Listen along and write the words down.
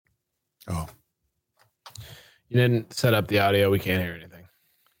You didn't set up the audio. We can't hear anything.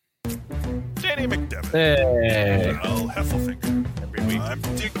 Danny McDevitt. Hey. Al Heffelfinger. Every week I'm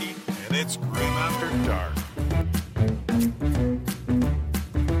Dickie, and it's Grim After Dark.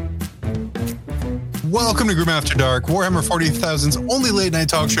 Welcome to Grim After Dark, Warhammer 40,000's only late night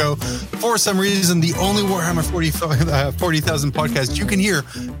talk show. For some reason, the only Warhammer 40,000 podcast you can hear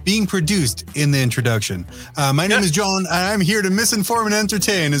being produced in the introduction. My name is John, and I'm here to misinform and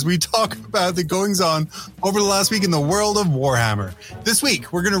entertain as we talk about the goings on over the last week in the world of Warhammer. This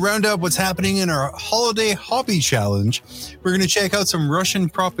week, we're going to round up what's happening in our holiday hobby challenge. We're going to check out some Russian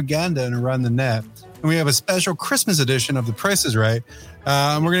propaganda and around the net. And we have a special Christmas edition of The Price is Right.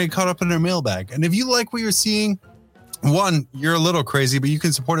 And we're going to get caught up in our mailbag. And if you like what you're seeing, one, you're a little crazy, but you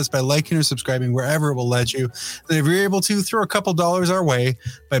can support us by liking or subscribing wherever it will let you. And if you're able to, throw a couple dollars our way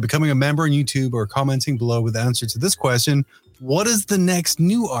by becoming a member on YouTube or commenting below with the answer to this question: what is the next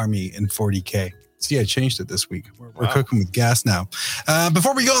new army in 40K? See, I changed it this week. We're cooking with gas now.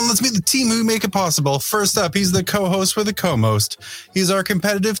 Before we go on, let's meet the team who make it possible. First up, he's the co-host with the co-most. He's our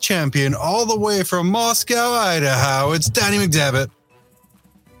competitive champion all the way from Moscow, Idaho. It's Danny McDevitt.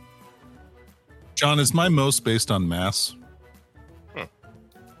 John, is my most based on mass?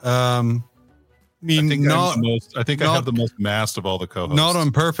 I mean, I think I have the most mass of all the co-hosts. Not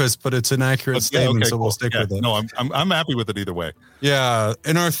on purpose, but it's an accurate statement, so we'll stick with it. No, I'm happy with it either way. Yeah,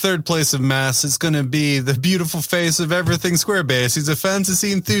 in our third place of mass, it's going to be the beautiful face of everything square base. He's a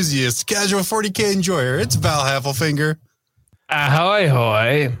fantasy enthusiast, casual 40K enjoyer. It's Val Heffelfinger. Ahoy,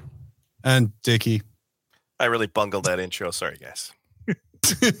 hoy. And Dickie. I really bungled that intro. Sorry, guys.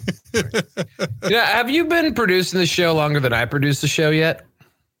 Yeah, have you been producing the show longer than I produced the show yet?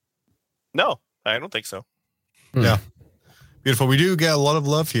 No, I don't think so. Yeah. Beautiful. We do get a lot of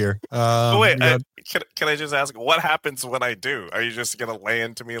love here. Wait, can I just ask, what happens when I do? Are you just going to lay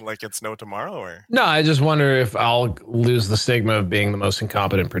into me like it's no tomorrow? Or No, I just wonder if I'll lose the stigma of being the most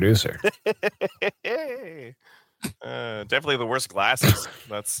incompetent producer. Definitely the worst glasses.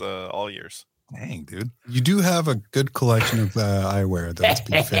 That's all yours. Dang, dude. You do have a good collection of eyewear, though, let's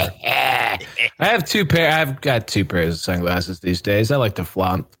be fair. I've got two pairs of sunglasses these days. I like to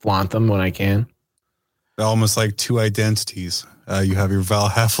flaunt them when I can. Almost like two identities. You have your Val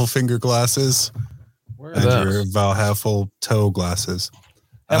Heffelfinger glasses and your Val Heffel toe glasses.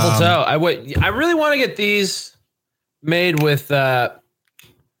 Heffel toe. I really want to get these made with like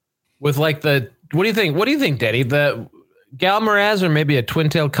the. What do you think? What do you think, Daddy? The Galmaraz or maybe a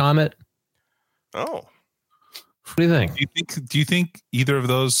twin-tail comet? Oh, what do you think? Do you think either of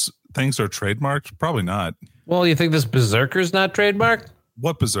those things are trademarked? Probably not. Well, you think this Berserker's not trademarked?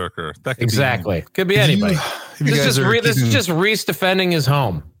 What Berserker? That could exactly. Could be anybody. This is just Reese defending his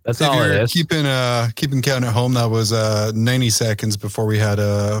home. That's all it is. Keeping count at home. That was 90 seconds before we had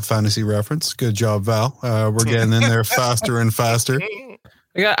a fantasy reference. Good job, Val. We're getting in there faster and faster.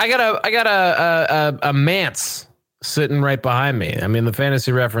 I got a Mance sitting right behind me. I mean, the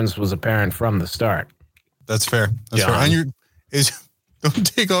fantasy reference was apparent from the start. That's fair. That's fair. And don't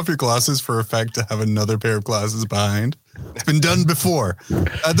take off your glasses for effect to have another pair of glasses behind. It's been done before.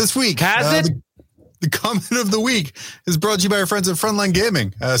 This week, the comment of the week is brought to you by our friends at Frontline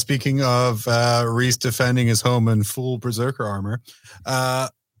Gaming. Speaking of Reese defending his home in full Berserker armor,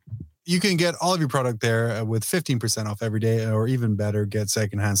 you can get all of your product there with 15% off every day, or even better, get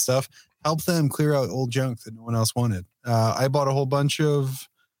secondhand stuff. Help them clear out old junk that no one else wanted. I bought a whole bunch of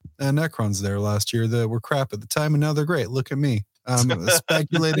Necrons there last year that were crap at the time, and now they're great. Look at me.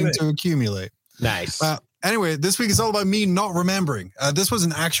 Speculating to accumulate. Nice. Anyway, this week is all about me not remembering. This was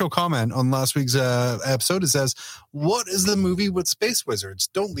an actual comment on last week's episode. It says, what is the movie with space wizards?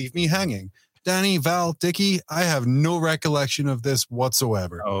 Don't leave me hanging. Danny, Val, Dickie, I have no recollection of this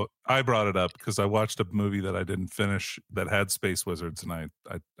whatsoever. Oh, I brought it up because I watched a movie that I didn't finish that had space wizards, and I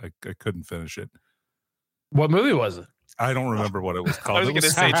couldn't finish it. What movie was it? I don't remember what it was called. I was going to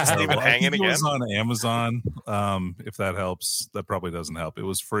say, just leave it hanging again. It was on Amazon. If that helps, that probably doesn't help. It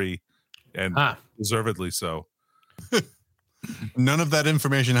was free and deservedly so. None of that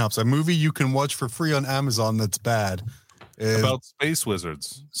information helps. A movie you can watch for free on Amazon that's bad. About space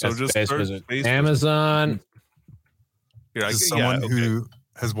wizards. So That's just space search wizard. space Amazon. Here, As someone who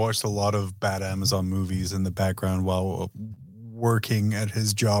has watched a lot of bad Amazon movies in the background while working at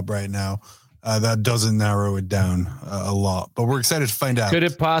his job right now, that doesn't narrow it down a lot. But we're excited to find out. Could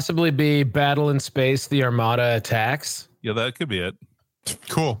it possibly be Battle in Space, the Armada Attacks? Yeah, that could be it.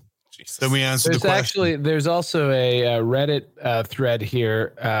 Cool. Jesus. Then we answered the question. There's also a Reddit thread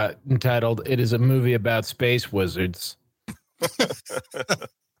here entitled, "It is a movie about space wizards."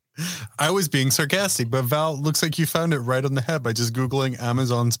 I was being sarcastic, but Val, looks like you found it right on the head by just Googling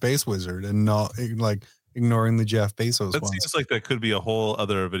Amazon Space Wizard and not like ignoring the Jeff Bezos That ones. seems like that could be a whole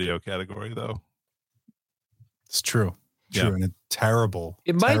other video category, though. It's true. Yeah. And a terrible.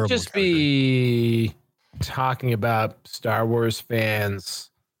 It might terrible just category. be talking about Star Wars fans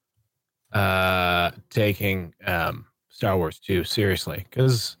taking Star Wars 2 seriously,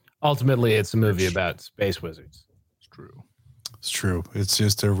 because ultimately it's a movie about space wizards. It's true. It's true. It's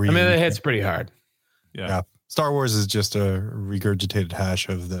just a I mean, it hits pretty hard. Yeah. Star Wars is just a regurgitated hash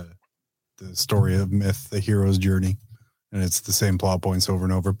of the story of myth, the hero's journey. And it's the same plot points over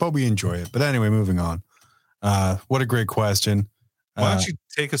and over, but we enjoy it. But anyway, moving on. What a great question. Why don't you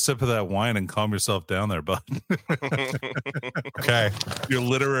take a sip of that wine and calm yourself down there, bud? Okay. Your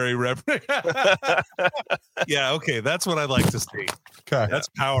literary reference. Yeah, okay. That's what I'd like to see. Okay. That's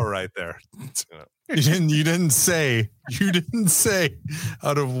power right there. You didn't say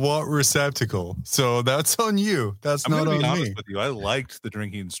out of what receptacle. So that's on you. That's I'm not gonna on be honest me. with you. I liked the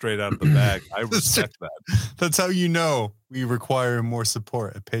drinking straight out of the bag. I respect that. That's how you know we require more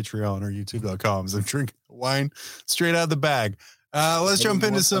support at Patreon or YouTube.com. So I'm drinking wine straight out of the bag. Let's jump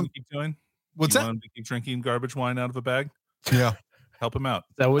into some. Keep doing? What's you that? Want to keep drinking garbage wine out of a bag? Yeah. Help him out.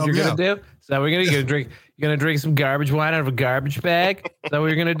 Is that what you're gonna do? Is that what you're gonna drink? You're gonna drink some garbage wine out of a garbage bag? Is that what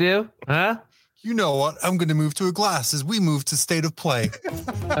you're gonna do? Huh? You know what? I'm going to move to a glass as we move to State of Play.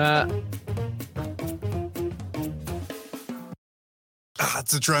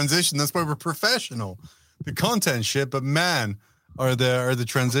 It's a transition. That's why we're professional. The content shit, but man, are the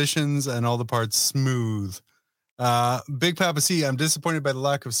transitions and all the parts smooth. Big Papa C, I'm disappointed by the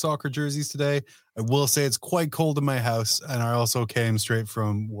lack of soccer jerseys today. I will say it's quite cold in my house, and I also came straight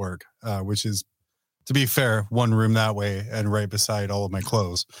from work, which is, to be fair, one room that way and right beside all of my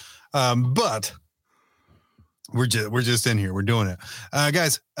clothes. But we're just in here. We're doing it.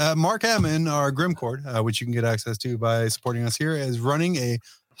 Guys, Mark Hammond, our Grimcord, which you can get access to by supporting us here, is running a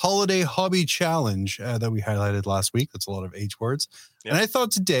holiday hobby challenge that we highlighted last week. That's a lot of H words. Yep. And I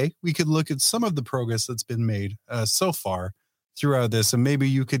thought today we could look at some of the progress that's been made so far throughout this. And maybe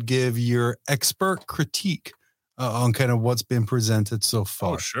you could give your expert critique on kind of what's been presented so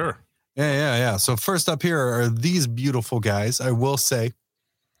far. Oh, sure. Yeah. So first up here are these beautiful guys. I will say,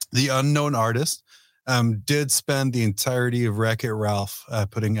 the unknown artist did spend the entirety of Wreck-It Ralph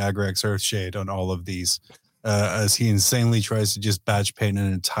putting Agrax Earthshade on all of these as he insanely tries to just batch paint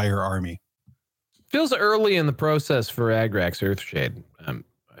an entire army. Feels early in the process for Agrax Earthshade,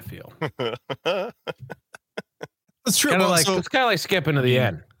 I feel. That's true. It's kind of like skipping to the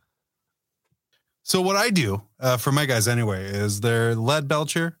end. So what I do for my guys anyway is they're lead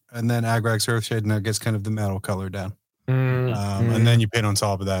belcher and then Agrax Earthshade, and that gets kind of the metal color down. And then you paint on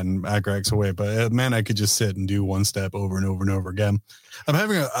top of that and Agrax away. But man, I could just sit and do one step over and over and over again. I'm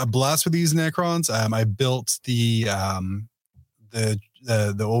having a blast with these Necrons. I built the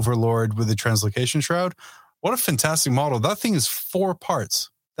Overlord with the Translocation Shroud. What a fantastic model. That thing is 4 parts.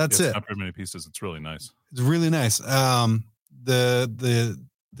 That's it. Not very many pieces. It's really nice. It's really nice. The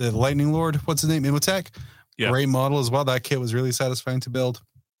Lightning Lord, what's his name? Imhotep. Yeah. Great model as well. That kit was really satisfying to build.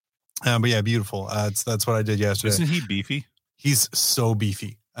 But yeah, beautiful. That's what I did yesterday. Isn't he beefy? He's so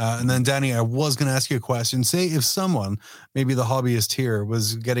beefy. And then Danny, I was going to ask you a question. Say if someone, maybe the hobbyist here,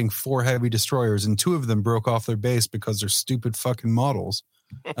 was getting 4 heavy destroyers and 2 of them broke off their base because they're stupid fucking models.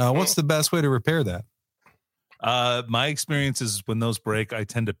 What's the best way to repair that? My experience is when those break, I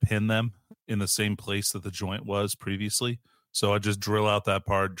tend to pin them in the same place that the joint was previously. So I just drill out that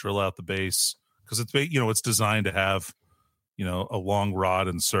part, drill out the base, because it's designed to have a long rod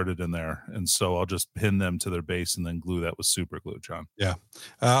inserted in there. And so I'll just pin them to their base and then glue that with super glue, John. Yeah.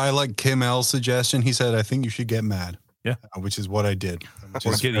 I like Kim L's suggestion. He said, I think you should get mad. Yeah. Which is what I did.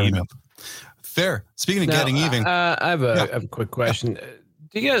 Or get even. Enough. Fair. Speaking of getting even. I have a quick question.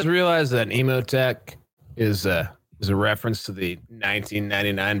 Do you guys realize that Emotech is a reference to the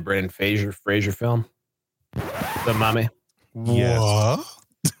 1999 Brendan Fraser film, The Mummy? Yes. What?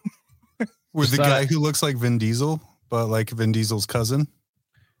 With the guy who looks like Vin Diesel? But like Vin Diesel's cousin.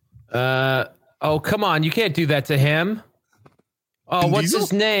 Oh, come on! You can't do that to him. Oh, Vin what's Diesel?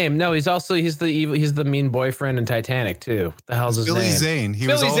 his name? No, he's the evil. He's the mean boyfriend in Titanic too. What the hell's his Billy name? Zane. He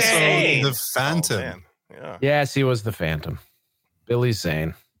Billy was also Zane. the Phantom. Oh, yeah. Yes, he was the Phantom. Billy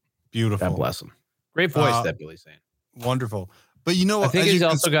Zane. Beautiful. God bless him. Great voice, that Billy Zane. Wonderful. But you know what? I think he's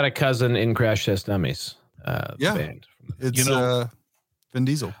also got a cousin in Crash Test Dummies. Yeah. Band. It's Vin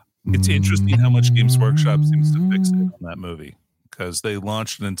Diesel. It's interesting how much Games Workshop seems to fixate on that movie, because they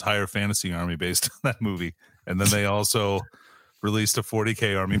launched an entire fantasy army based on that movie, and then they also released a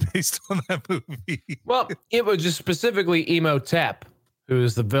 40K army based on that movie. Well, it was just specifically Emotep,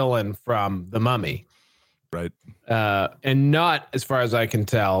 who's the villain from The Mummy. Right. And not, as far as I can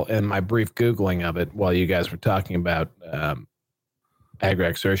tell, in my brief Googling of it while you guys were talking about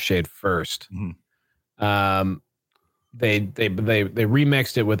Agrax Earthshade first. Mhm. They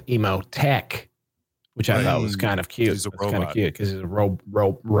remixed it with Emo Tech, which I thought was kind of cute. He's a It's kind of robot. cute because he's a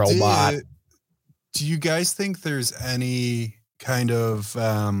robot. Do you guys think there's any kind of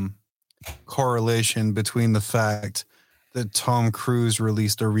correlation between the fact that Tom Cruise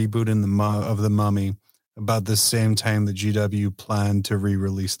released a reboot of the Mummy about the same time that GW planned to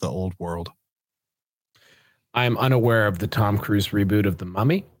re-release the Old World? I'm unaware of the Tom Cruise reboot of The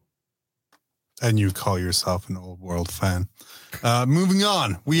Mummy. And you call yourself an Old World fan. Moving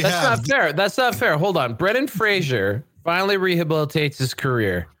on. That's not fair. That's not fair. Hold on. Brendan Fraser finally rehabilitates his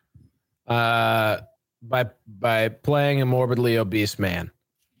career by playing a morbidly obese man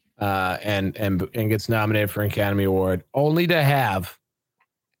and gets nominated for an Academy Award, only to have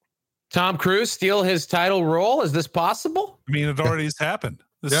Tom Cruise steal his title role. Is this possible? I mean, it already has happened.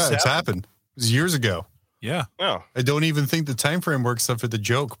 It's happened. It was years ago. Yeah. Oh, I don't even think the time frame works up for the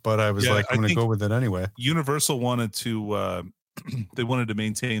joke, but I was I'm going to go with it anyway. Universal wanted to they wanted to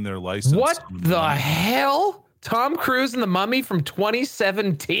maintain their license. What the hell? Tom Cruise and The Mummy from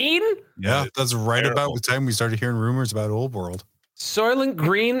 2017? Yeah, that's right terrible. about the time we started hearing rumors about Old World. Soylent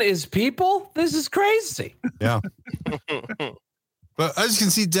Green is people? This is crazy. Yeah. But as you can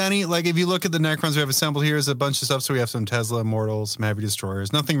see, Danny, like if you look at the Necrons we have assembled here, is a bunch of stuff. So we have some Tesla Immortals, some Heavy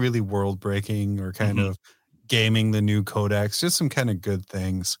Destroyers, nothing really world breaking or kind of gaming the new codex, just some kind of good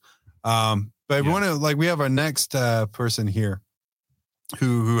things. But I want to, we have our next person here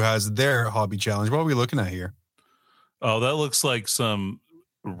who has their hobby challenge. What are we looking at here? Oh, that looks like some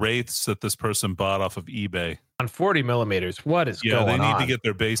wraiths that this person bought off of eBay. On 40 millimeters, what is going on? Yeah, they need to get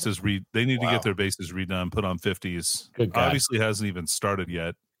their bases get their bases redone, put on 50s. Good God. Obviously hasn't even started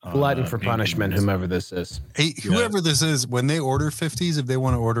yet. Glutton for punishment, whomever this is. Hey, whoever this is, when they order 50s, if they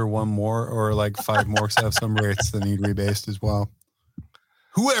want to order one more or like 5 more, so have some rates that need rebased as well.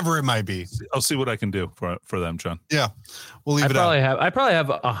 Whoever it might be. I'll see what I can do for them, John. Yeah. We'll leave I it probably have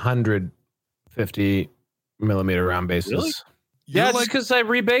 150 millimeter round bases. Really? Yeah, just because I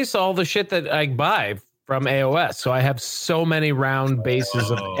rebase all the shit that I buy from AOS. So I have so many round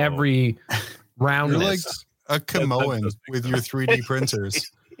bases of every roundness. You're like a Camoan with your 3D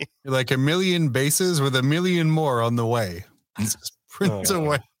printers. You're like a million bases with a million more on the way. Just print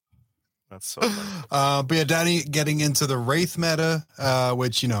away. that's so funny. But yeah, Danny getting into the Wraith meta,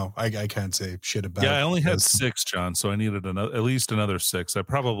 which, I can't say shit about. Yeah, I only had 6, John, so I needed at least another 6. I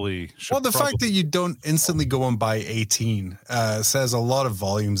probably should. Well, the fact that you don't instantly go and buy 18 says a lot of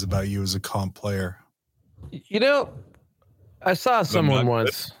volumes about you as a comp player. I saw someone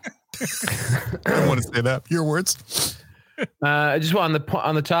once. I don't want to say that. Your words. I just want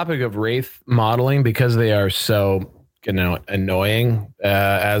on the topic of Wraith modeling, because they are so annoying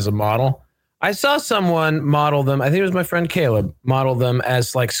as a model. I saw someone model them. I think it was my friend Caleb model them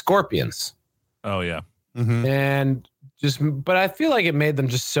as like scorpions. Oh yeah, and but I feel like it made them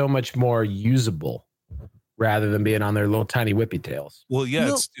just so much more usable rather than being on their little tiny whippy tails. Well,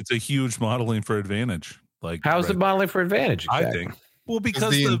 yeah, it's a huge modeling for advantage. Like, how's the modeling for advantage? Exactly? I think. Well,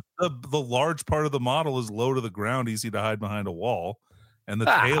 because the large part of the model is low to the ground, easy to hide behind a wall, and the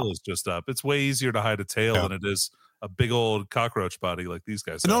tail is just up. It's way easier to hide a tail than it is a big old cockroach body like these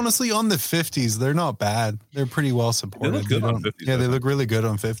guys. And honestly, on the 50s, they're not bad. They're pretty well supported. They look good on 50s. Yeah, they look really good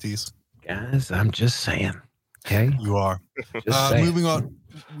on 50s. Guys, I'm just saying. Okay, you are. Moving on,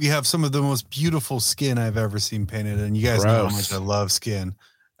 we have some of the most beautiful skin I've ever seen painted, and you guys know how much I love skin.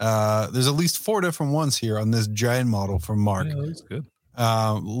 There's at least 4 different ones here on this giant model from Mark. Yeah, that's good.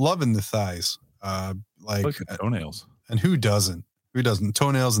 Loving the thighs. Look at toenails. And who doesn't? Who doesn't?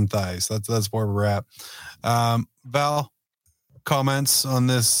 Toenails and thighs. That's where we're at. Val, comments on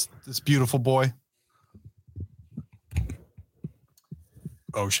this beautiful boy?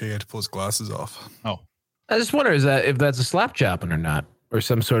 Oh, Shay had to pull his glasses off. Oh. I just wonder if that's a slap chopping or not, or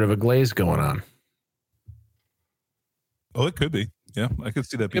some sort of a glaze going on. Oh, it could be. Yeah, I could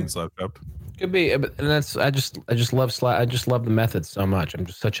see that being slap chopped. Could be, and that's I just love slap. I just love the method so much. I'm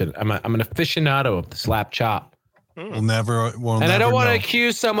just I'm an aficionado of the slap chop. We'll never. And I don't want to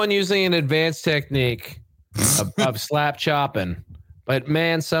accuse someone using an advanced technique of slap chopping, but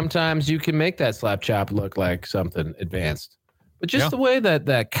man, sometimes you can make that slap chop look like something advanced. But just the way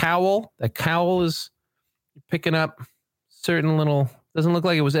that cowl is picking up certain little, doesn't look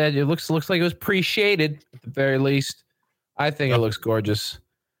like it was edge. It looks like it was pre-shaded at the very least. I think it looks gorgeous.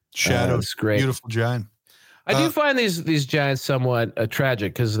 Shadow, it's great. Beautiful giant. I do find these giants somewhat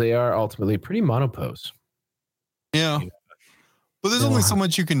tragic because they are ultimately pretty monopose. Yeah. But there's only so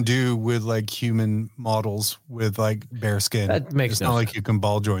much you can do with like human models with like bare skin. That makes it's not like you can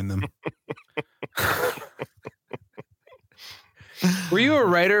ball join them. Were you a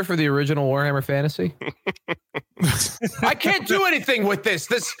writer for the original Warhammer Fantasy? I can't do anything with this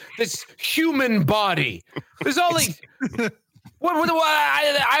human body. There's only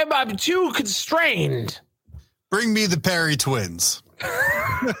I'm too constrained. Bring me the Perry twins.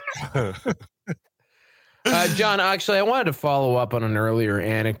 John, actually, I wanted to follow up on an earlier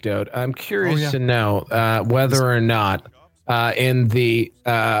anecdote. I'm curious to know whether or not in the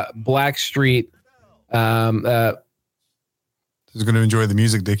Blackstreet Who's going to enjoy the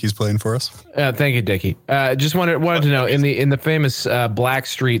music Dickie's playing for us? Thank you, Dickie. Just wanted to know in the famous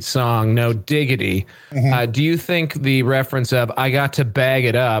Blackstreet song "No Diggity," do you think the reference of "I got to bag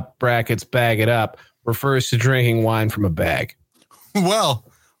it up" (brackets bag it up) refers to drinking wine from a bag? Well,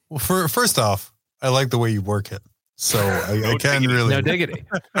 first off, I like the way you work it, so I can't really no diggity.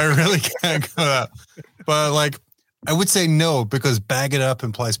 I really can't go that, but like I would say no because bag it up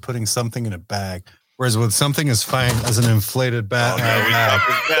implies putting something in a bag. Whereas with something as fine as an inflated bag,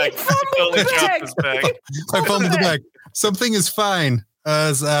 I fumbled the bag. Something as fine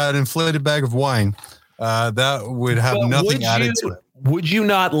as an inflated bag of wine. That would have nothing added to it. Would you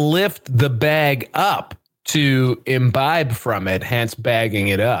not lift the bag up to imbibe from it, hence bagging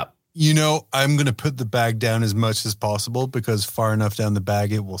it up? You know, I'm going to put the bag down as much as possible because far enough down the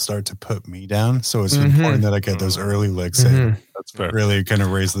bag, it will start to put me down. So it's important that I get those early licks in. That's fair. Really kind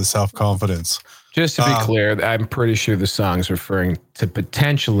of raise the self-confidence. Just to be clear, I'm pretty sure the song's referring to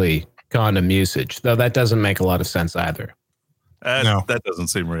potentially condom usage, though that doesn't make a lot of sense either. No. That doesn't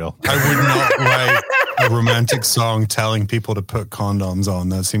seem real. I would not write a romantic song telling people to put condoms on.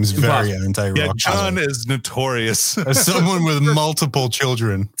 That seems very anti-rock. Yeah, John is notorious. As someone with multiple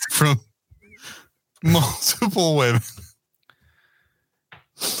children from multiple women.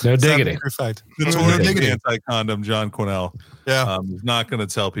 No diggity. Notorious anti-condom John Quinnell. Yeah. He's not going to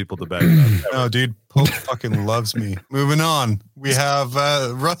tell people to back it up. No, dude. Pope fucking loves me. Moving on. We have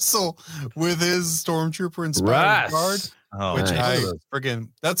Russell with his Stormtrooper inspired card. Oh, which nice.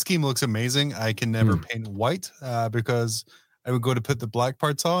 that scheme looks amazing. I can never paint white because I would go to put the black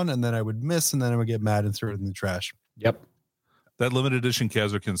parts on and then I would miss and then I would get mad and throw it in the trash. Yep. That limited edition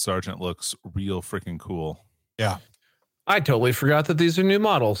Kazarkin Sergeant looks real freaking cool. Yeah. I totally forgot that these are new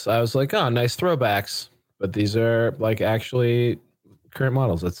models. I was like, oh, nice throwbacks. But these are like actually current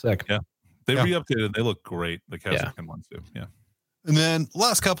models. That's sick. Yeah. They re-updated. They look great. The Kazarkin ones do. Yeah. And then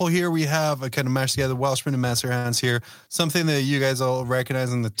last couple here, we have a kind of mashed together Welshman and Master Hands here. Something that you guys all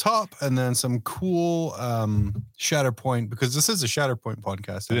recognize on the top, and then some cool Shatterpoint, because this is a Shatterpoint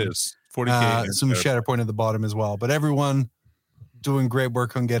podcast. It is. 40K. Some Shatterpoint at the bottom as well. But everyone doing great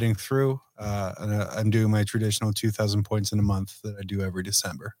work on getting through. And I'm doing my traditional 2,000 points in a month that I do every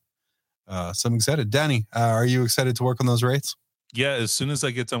December. So I'm excited. Danny, are you excited to work on those rates? Yeah, as soon as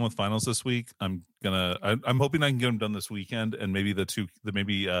I get done with finals this week, I'm hoping I can get them done this weekend, and maybe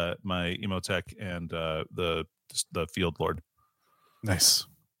my Emotech and the Field Lord. Nice.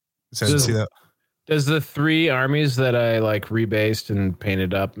 Excited to see that. Does the 3 armies that I like rebased and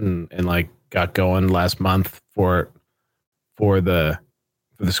painted up and like got going last month for the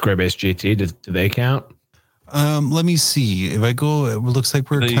Squarebase GT, do they count? Let me see. If I go, it looks like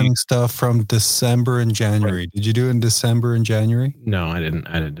we're counting stuff from December and January. Right. Did you do it in December and January? No, I didn't.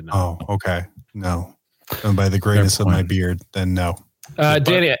 Oh, okay. No. And by the greatness of my beard, then no.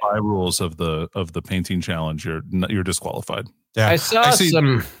 Danny, by rules of the painting challenge, you're disqualified. Yeah. I saw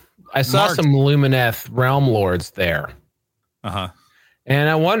some Lumineth Realm Lords there. Uh-huh. And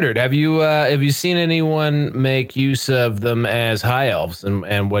I wondered, have you seen anyone make use of them as high elves,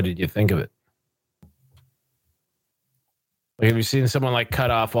 and what did you think of it? Like, have you seen someone like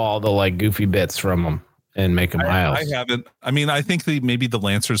cut off all the like goofy bits from them and make them high elves? I haven't. I mean, I think maybe the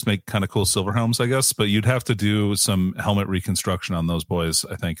Lancers make kind of cool silver helms, I guess, but you'd have to do some helmet reconstruction on those boys.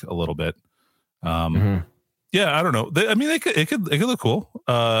 I think a little bit. Yeah, I don't know. It could look cool.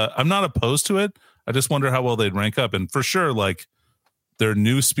 I'm not opposed to it. I just wonder how well they'd rank up, and for sure, like, they're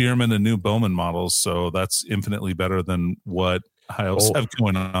new Spearman and new Bowman models, so that's infinitely better than what high elves have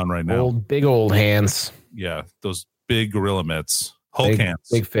going on right now. Big old hands. Yeah, those big gorilla mitts, Hulk hands,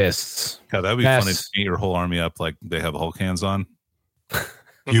 big fists. Yeah, that'd be funny to paint your whole army up like they have Hulk hands on.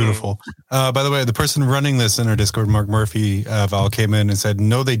 Beautiful. By the way, the person running this in our Discord, Mark Murphy, Val, came in and said,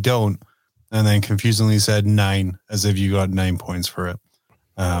 no, they don't. And then confusingly said 9, as if you got 9 points for it,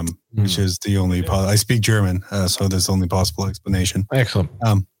 which is the only, I speak German, so there's the only possible explanation. Excellent.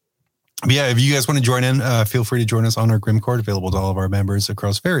 But yeah, if you guys want to join in, feel free to join us on our Grimcord, available to all of our members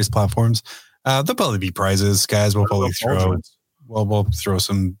across various platforms. There'll probably be prizes. Guys will probably throw. we'll throw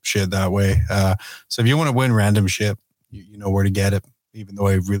some shit that way. So if you want to win random shit, you know where to get it, even though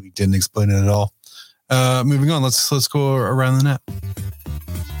I really didn't explain it at all. Moving on, let's go around the net.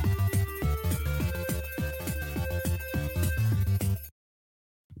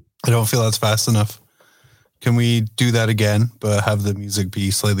 I don't feel that's fast enough. Can we do that again, but have the music be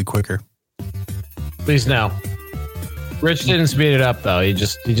slightly quicker? Please no. Rich didn't speed it up though. He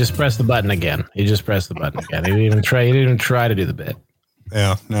just pressed the button again. He just pressed the button again. He didn't even try to do the bit.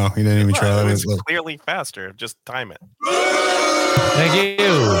 Yeah, no, he didn't even try. It was clearly faster. Just time it. Thank you.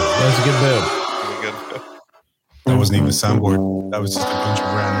 That was a good move. That wasn't even a soundboard. That was just a bunch of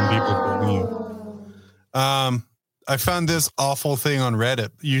random people calling you. I found this awful thing on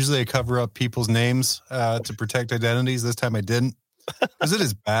Reddit. Usually I cover up people's names to protect identities. This time I didn't, because it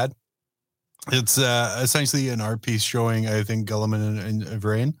is bad. It's essentially an art piece showing, I think, Guilliman and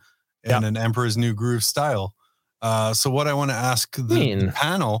Yvraine in an Emperor's New Groove style. So what I want to ask the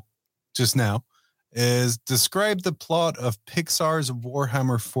panel just now is describe the plot of Pixar's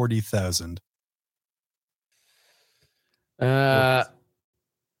Warhammer 40,000. Go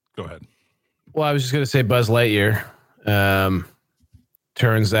ahead. Well, I was just going to say Buzz Lightyear.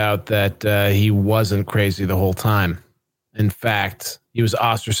 Turns out that he wasn't crazy the whole time. In fact, he was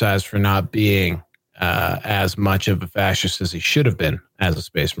ostracized for not being as much of a fascist as he should have been as a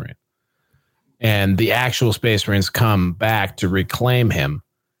Space Marine. And the actual Space Marines come back to reclaim him.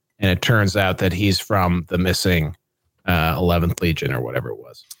 And it turns out that he's from the missing 11th Legion or whatever it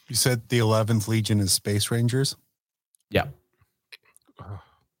was. You said the 11th Legion is Space Rangers? Yeah.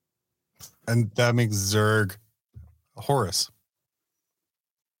 And that makes Zerg Horus.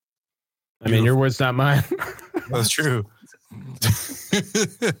 I mean, your words, not mine. That's true.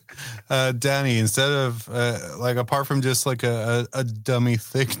 Danny, instead of apart from just like a dummy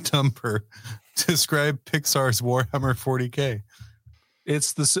thick dumper, describe Pixar's Warhammer 40K.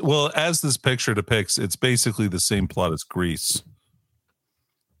 It's as this picture depicts, it's basically the same plot as Grease.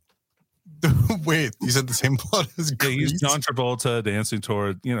 Wait, you said the same plot as Grease? Yeah, he's John Travolta dancing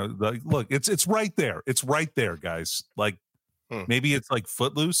toward, look, it's right there. It's right there, guys. Like, maybe it's like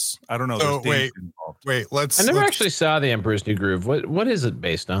Footloose. I don't know. Oh, wait, I never actually saw the Emperor's New Groove. What is it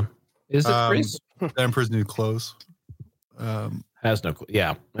based on? Is it Grease? The Emperor's New Clothes. Has no clue.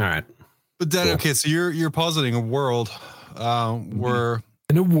 Yeah. All right. But then, okay, so you're positing a world where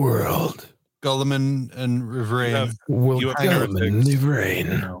in a world Guilliman and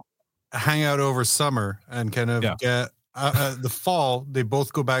Yvraine hang out over summer and kind of get the fall. They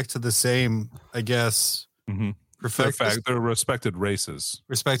both go back to the same, I guess. They're respected races.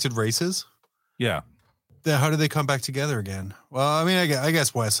 Respected races? Yeah. Then how do they come back together again? Well, I mean, I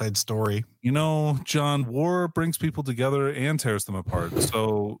guess West Side Story. John, war brings people together and tears them apart.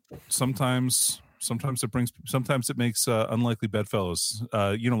 So sometimes it makes unlikely bedfellows.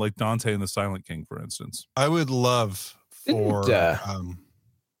 Like Dante and the Silent King, for instance. I would love for Kato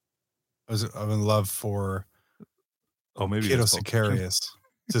Sicarius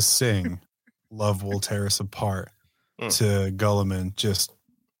to sing "Love Will Tear Us Apart" to Guilliman, just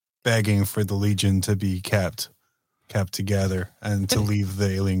begging for the Legion to be kept together and to leave the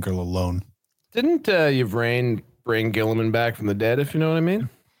alien girl alone. Didn't Yvraine bring Guilliman back from the dead, if you know what I mean?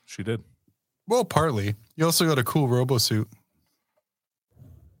 She did. Well, partly. You also got a cool robo suit.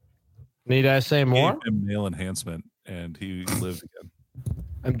 Need I say more? Gave him male enhancement, and he lived again.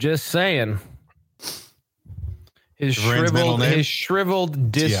 I'm just saying. His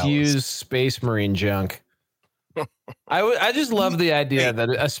shriveled, disused Space Marine junk. I just love the idea that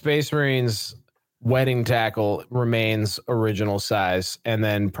a Space Marine's wedding tackle remains original size and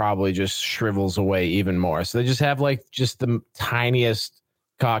then probably just shrivels away even more. So they just have just the tiniest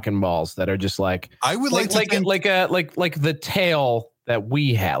cock and balls that are just like I would like the tail that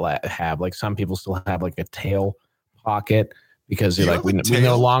we have. Like some people still have like a tail pocket because we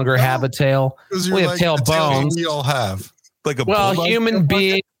no longer have a tail. We have tail bones. We all have like a human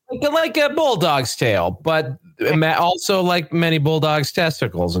being like a bulldog's tail, but also like many bulldogs'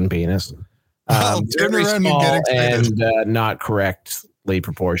 testicles and penis. Very small and not correctly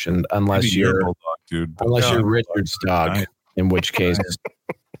proportioned, unless you're Richard's dog, in which case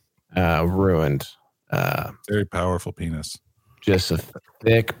ruined. Very powerful penis. Just a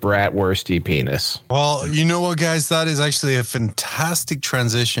thick bratwursty penis. Well, you know what, guys? That is actually a fantastic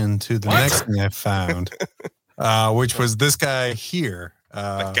transition to the next thing I found, which was this guy here.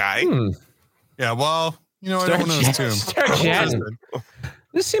 A guy? Yeah, well, I don't want to assume. Start chatting.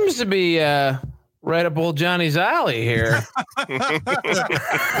 This seems to be right up old Johnny's alley here.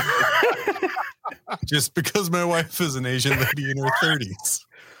 Just because my wife is an Asian lady in her 30s.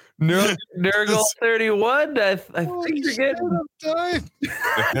 Nurgle 31. I think you're getting.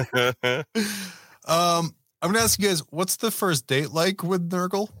 I'm gonna ask you guys, what's the first date like with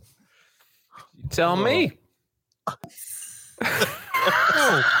Nurgle? Tell me.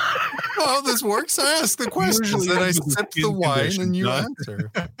 Well, this works. I ask the questions, then I sip the wine, and you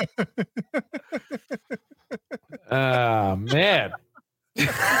answer. Oh man. Were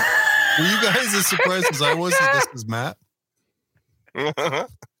you guys as surprised as I was that this was Matt?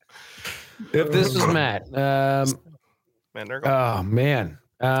 If this was Matt, Man, Nurgle. oh man,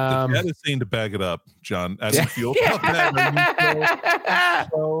 The chat is saying to back it up, John. As you feel about that, are you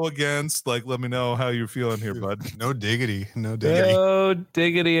so against? Like, let me know how you're feeling here, bud. No diggity, no diggity. no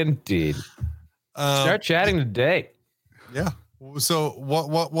diggity indeed. Start chatting today. Yeah. So,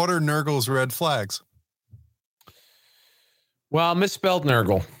 what are Nurgle's red flags? Well, misspelled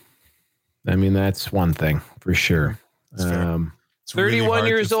Nurgle. I mean, that's one thing for sure. It's fair. It's 31 really hard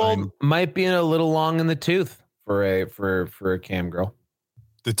years to old, find might be a little long in the tooth for a cam girl.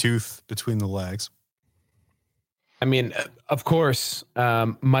 the tooth between the legs. I mean, of course,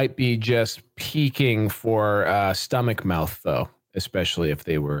 might be just peaking for stomach mouth, though, especially if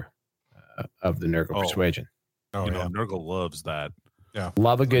they were of the Nurgle persuasion. Oh, you yeah. know, Nurgle loves that.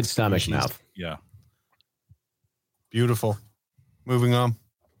 Love a good stomach mouth. Yeah. Beautiful. Moving on.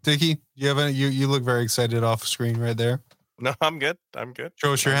 Dickie, you have any, you look very excited off screen right there. No, I'm good. I'm good.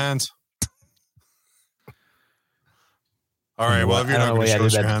 Show us your hands. All right. Well, if you're I not don't know going to why I show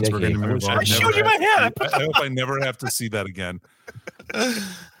us did your that, hands, we're going to Dickie. move I on. showed you my hand. I hope I never have to see that again.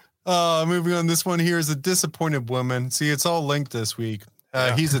 Moving on. This one here is a disappointed woman. See, it's all linked this week.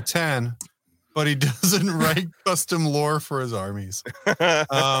 He's a 10, but he doesn't write custom lore for his armies.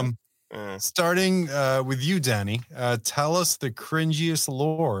 Starting with you, Danny, tell us the cringiest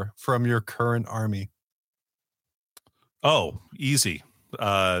lore from your current army. Oh, easy.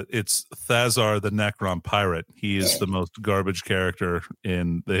 It's Thazar the Necron pirate. He is the most garbage character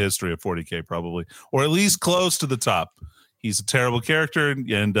in the history of 40K, probably, or at least close to the top. He's a terrible character,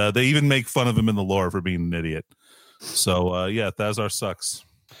 and they even make fun of him in the lore for being an idiot. So, yeah, Thazar sucks.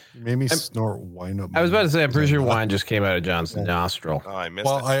 You made me snort wine up. I was about to say, I'm pretty sure wine just came out of John's nostril. Oh, I missed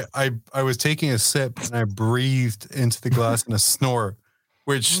Well, I was taking a sip and I breathed into the glass in a snort,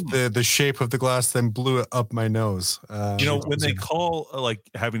 which the shape of the glass then blew it up my nose. You know, when they call like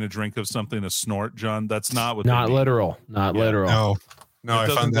having a drink of something a snort, John, that's not what Not they mean. literal. Not literal. No, It I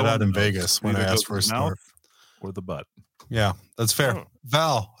doesn't found that go out in in the nose. Vegas when I Either asked goes for a in the snort. mouth or the butt. Yeah, that's fair. Oh.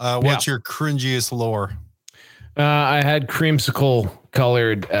 Val, what's your cringiest lore? I had creamsicle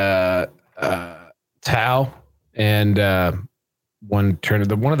colored Tau, and one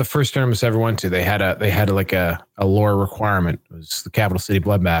of the first tournaments I ever went to, they had like a lore requirement. It was the Capital City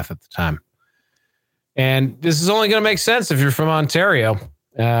Bloodbath at the time. And this is only going to make sense if you're from Ontario.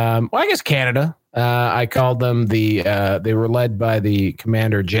 Well, I guess Canada. I called them they were led by the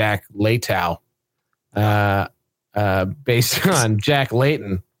commander Jack Laytow, based on Jack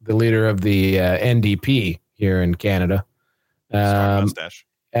Layton, the leader of the NDP here in Canada. Strong mustache.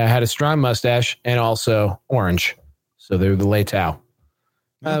 Had a strong mustache and also orange. So they were the Laytow.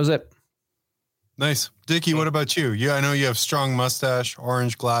 That was it. Nice. Dickie, what about you? Yeah, I know you have strong mustache,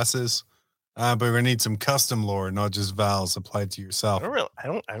 orange glasses, but we're going to need some custom lore, not just Val's applied to yourself.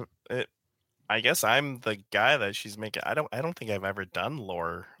 I guess I'm the guy that she's making. I don't think I've ever done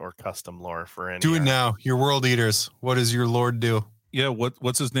lore or custom lore for any. Do it now. You're world eaters. What does your lord do? Yeah,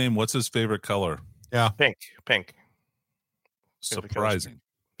 what's his name? What's his favorite color? Pink. Surprising.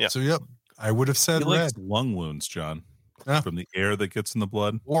 Yeah. So, yep, I would have said He red. likes lung wounds, John, Yeah. from the air that gets in the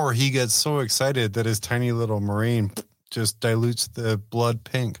blood. Or he gets so excited that his tiny little marine just dilutes the blood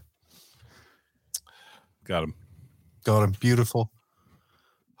pink. Got him. Got him. Beautiful.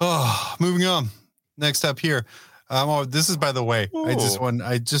 Oh, moving on. Next up here. This is, by the way,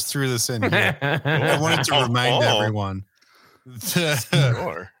 I just threw this in here. I wanted to remind everyone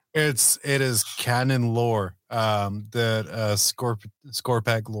that it is canon lore that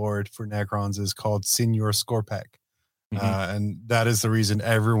Scorpac Lord for Necrons is called Senor Scorpac. And that is the reason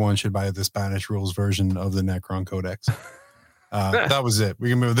everyone should buy the Spanish rules version of the Necron Codex. That was it.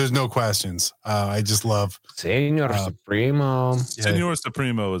 We can move. There's no questions. I just love Senor Supremo. Senor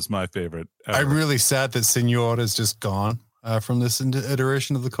Supremo is my favorite. I'm really sad that Senor is just gone from this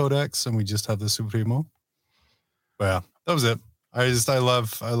iteration of the Codex, and we just have the Supremo. Well, that was it. I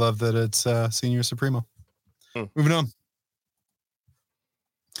love that it's Senor Supremo. Moving on.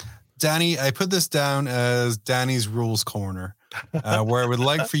 Danny, I put this down as Danny's Rules Corner, where I would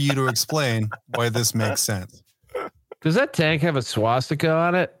like for you to explain why this makes sense. Does that tank have a swastika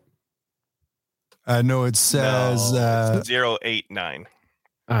on it? No, it says 089.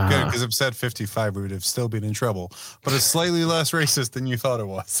 Good, because if it said 55, we would have still been in trouble. But it's slightly less racist than you thought it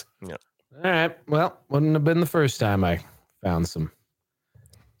was. All right. Well, wouldn't have been the first time I found some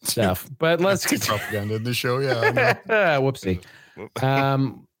stuff. But let's get propaganda in the show. Yeah. Whoopsie.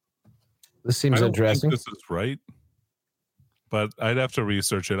 This seems I don't interesting. think this is right, but I'd have to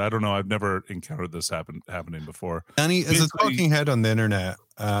research it. I don't know. I've never encountered this happening before. Danny, as a talking head on the internet,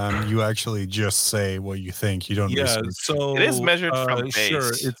 you actually just say what you think. You don't. Yeah, research. so It is measured from base,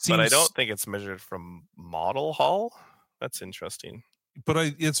 sure, but I don't think it's measured from model hull. That's interesting.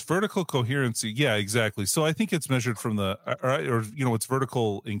 But it's vertical coherency. Yeah, exactly. So I think it's measured from the, or it's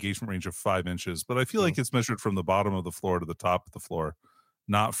vertical engagement range of 5 inches. But I feel like it's measured from the bottom of the floor to the top of the floor,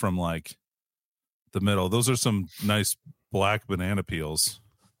 not from like the middle. Those are some nice black banana peels.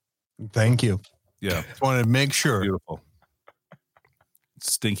 Thank you. Yeah, Just wanted to make sure. beautiful.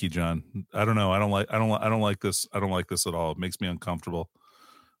 Stinky John. I don't know. I don't like this. I don't like this at all. It makes me uncomfortable.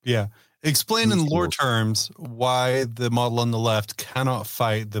 Yeah. Explain in lore terms why the model on the left cannot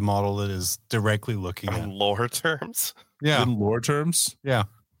fight the model that is directly looking at. In lore terms? Yeah. In lore terms? Yeah.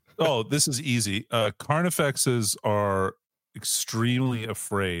 Oh, this is easy. Carnifexes are extremely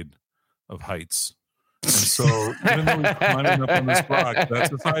afraid of heights. And so even though he's climbing up on this rock,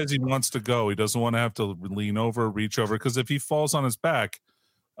 that's as high as he wants to go. He doesn't want to have to lean over, reach over, because if he falls on his back,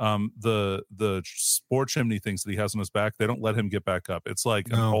 the spore chimney things that he has on his back, they don't let him get back up. It's like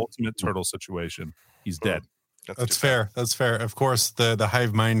an ultimate turtle situation. He's dead. That's fair. That's fair. Of course, the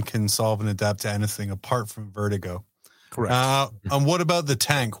hive mind can solve and adapt to anything apart from vertigo. Correct. And what about the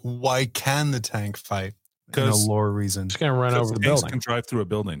tank? Why can the tank fight? Because no lore reason. Just gonna run over the tanks building. can drive through a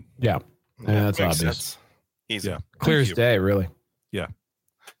building. Yeah, that's Makes obvious. sense. Easy. Yeah. Clear as day, really. Yeah.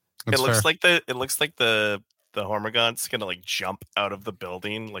 That's It looks fair. like the Hormagaun's gonna like jump out of the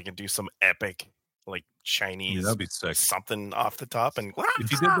building like and do some epic like Chinese That'd be sick. something off the top and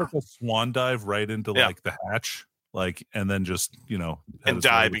If you did like a swan dive right into like the hatch, like, and then just and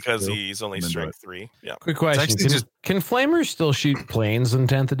die because he's only and then strength 3. Yeah. Quick question: actually Can flamers still shoot planes in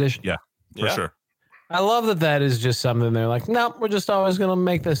 10th edition? Yeah. For sure. I love that is just something they're like, no, we're just always going to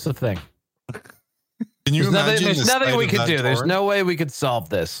make this a thing. Can you imagine There's the nothing sight we of could that do. There's torrent? no way we could solve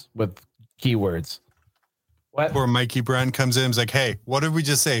this with keywords. What? Poor Mikey Brand comes in and is like, hey, what did we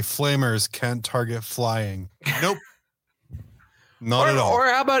just say? Flamers can't target flying. Nope. Not at all. Or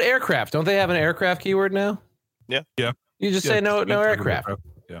how about aircraft? Don't they have an aircraft keyword now? Yeah. Yeah. You just say no aircraft.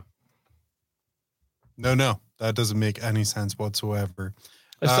 Yeah. No. That doesn't make any sense whatsoever.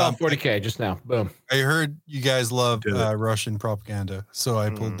 I saw 40K just now. Boom. I heard you guys love Did it. Russian propaganda, so I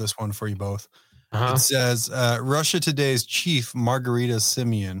pulled this one for you both. Uh-huh. It says Russia Today's chief Margarita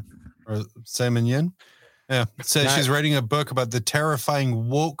Simeon says she's writing a book about the terrifying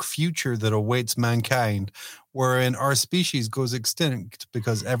woke future that awaits mankind, wherein our species goes extinct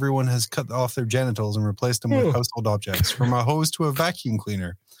because everyone has cut off their genitals and replaced them with household objects, from a hose to a vacuum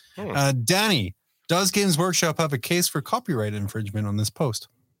cleaner. Danny, does Games Workshop have a case for copyright infringement on this post?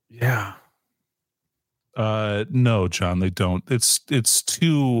 Yeah. No, John, they don't. It's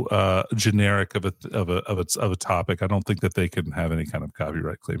too generic of a topic. I don't think that they can have any kind of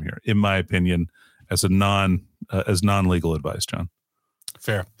copyright claim here, in my opinion, as non-legal advice, John.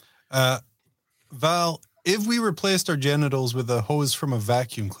 Fair. Val, if we replaced our genitals with a hose from a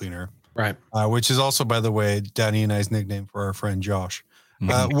vacuum cleaner, Right. Which is also, by the way, Danny and I's nickname for our friend Josh,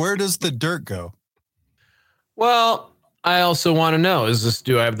 where does the dirt go? Well, I also want to know,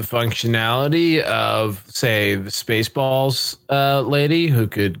 do I have the functionality of, say, the Spaceballs lady who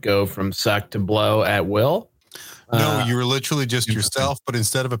could go from suck to blow at will? No, you're literally just yourself, but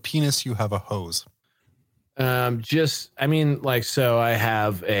instead of a penis, you have a hose. So I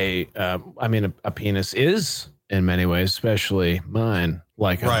have a penis is in many ways, especially mine,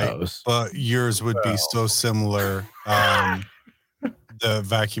 like a hose. But yours would be so similar. The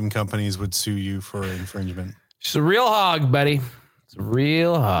vacuum companies would sue you for infringement. It's a real hog, buddy. It's a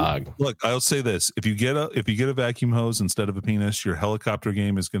real hog. Look, I'll say this: if you get a vacuum hose instead of a penis, your helicopter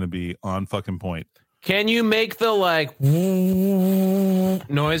game is going to be on fucking point. Can you make the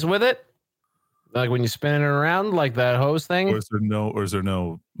noise with it? Like when you spin it around, like that hose thing? Or is there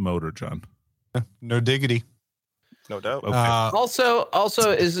no motor, John? No diggity. No doubt. Okay. Also, I'm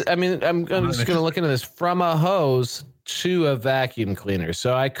just going to look into this from a hose to a vacuum cleaner.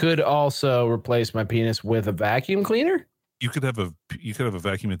 So I could also replace my penis with a vacuum cleaner. You could have a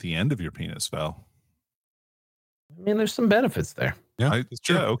vacuum at the end of your penis, Val. I mean, there's some benefits there. Yeah,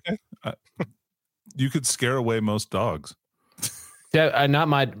 Yeah. Okay. You could scare away most dogs. Yeah,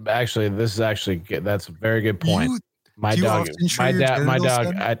 that's a very good point. My Do you dog, often show your my genitals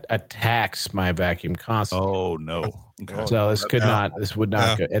dog then? attacks my vacuum constantly. Oh no. Okay. So this would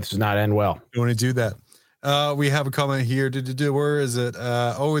not go. It does not end well. You want to do that? We have a comment here. Where is it?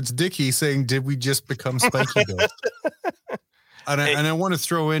 It's Dickie saying, "Did we just become Spiky Bill?" and I want to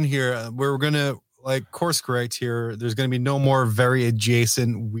throw in here. We're gonna course correct here. There's gonna be no more very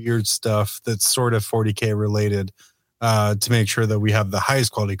adjacent weird stuff that's sort of 40K related. To make sure that we have the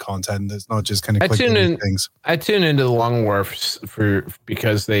highest quality content that's not just kind of clicking things. I tuned into the Long Wharf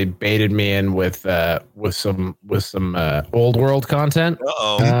because they baited me in with some old world content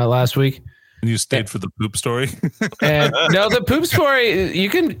last week. And you stayed for the poop story? And no, the poop story,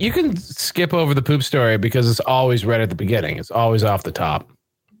 you can skip over the poop story because it's always right at the beginning. It's always off the top.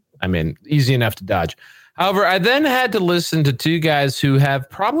 I mean, easy enough to dodge. However, I then had to listen to two guys who have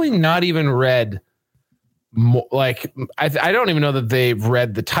probably not even read. I don't even know that they've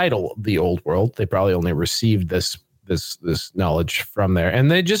read the title The Old World. They probably only received this knowledge from there,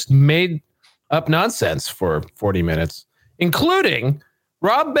 and they just made up nonsense for 40 minutes, including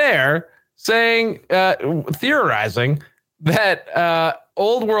Rob Baer saying, theorizing that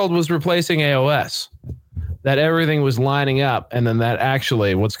Old World was replacing AOS, that everything was lining up, and then that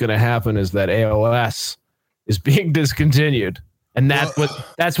actually what's going to happen is that AOS is being discontinued. And that's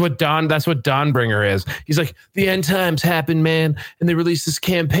what Dawnbringer is. He's like, the end times happened, man, and they released this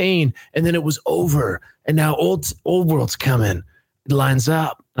campaign, and then it was over, and now old world's coming. It lines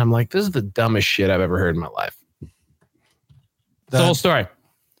up. And I'm like, this is the dumbest shit I've ever heard in my life. That's the whole story.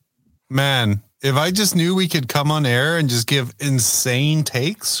 Man, if I just knew we could come on air and just give insane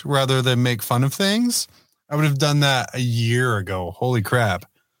takes rather than make fun of things, I would have done that a year ago. Holy crap.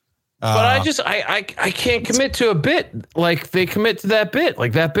 But I can't commit to a bit like they commit to that bit.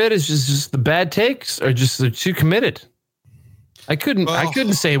 Like that bit is just the bad takes or just they're too committed. I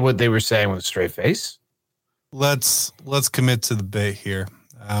couldn't say what they were saying with a straight face. Let's commit to the bit here.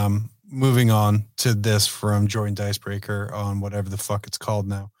 Moving on to this from Jordan Dicebreaker on whatever the fuck it's called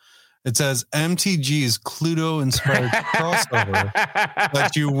now. It says MTG's Cluedo inspired crossover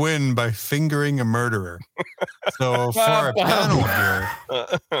that you win by fingering a murderer. So for our panel here,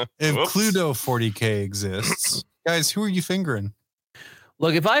 if Cluedo 40K exists, guys, who are you fingering?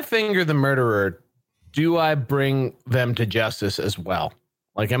 Look, if I finger the murderer, do I bring them to justice as well?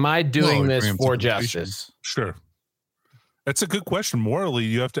 Like, am I doing this for justice? Sure. That's a good question. Morally,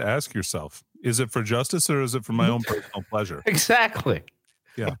 you have to ask yourself, is it for justice or is it for my own personal pleasure? Exactly.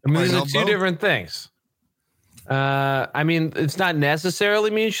 Yeah. I mean, these are two different things. I mean, it's not necessarily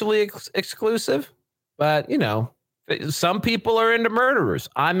mutually exclusive, but, you know, some people are into murderers.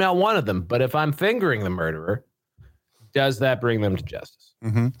 I'm not one of them. But if I'm fingering the murderer, does that bring them to justice?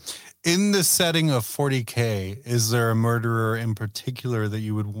 Mm-hmm. In the setting of 40K, is there a murderer in particular that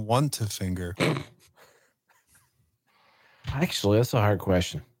you would want to finger? Actually, that's a hard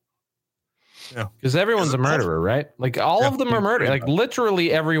question. Yeah, because everyone's a murderer, right? Like all of them are murderers. Like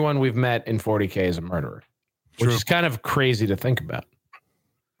literally everyone we've met in 40K is a murderer, which is kind of crazy to think about.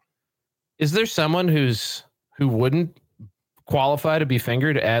 Is there someone who wouldn't qualify to be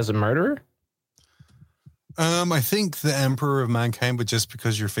fingered as a murderer? I think the Emperor of Mankind, but just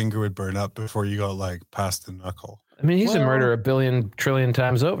because your finger would burn up before you got like past the knuckle. I mean, he's a murderer a billion trillion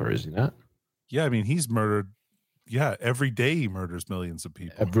times over, is he not? Yeah, I mean, he's murdered. Yeah, every day he murders millions of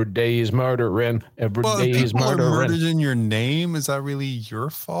people. Every day he's murdering. Every day he's murdering. Murdered in your name. Is that really your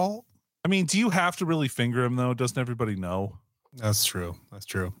fault? I mean, do you have to really finger him though? Doesn't everybody know? That's true. That's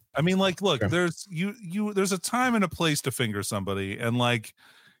true. I mean, like, look, there's there's a time and a place to finger somebody, and like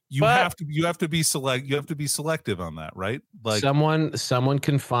you have to be selective on that, right? Like someone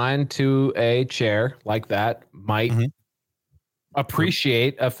confined to a chair like that might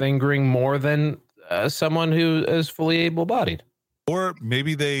appreciate a fingering more than someone who is fully able-bodied, or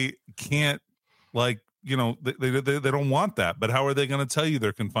maybe they can't, like, you know, they don't want that. But how are they going to tell you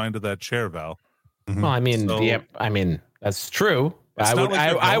they're confined to that chair, Val? Well, I mean, I mean that's true.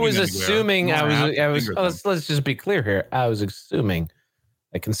 I was assuming. Let's just be clear here. I was assuming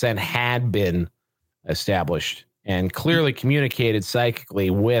that consent had been established and clearly communicated psychically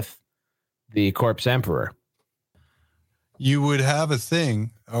with the corpse emperor. You would have a thing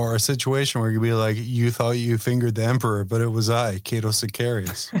or a situation where you'd be like, you thought you fingered the emperor, but it was I, Cato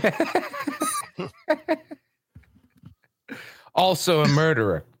Sicarius. Also a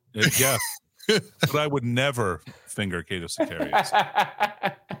murderer. Yes. But I would never finger Cato Sicarius.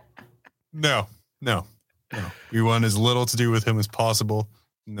 No. You want as little to do with him as possible.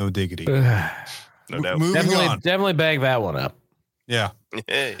 No diggity. No doubt. Moving on. Definitely bag that one up. Yeah.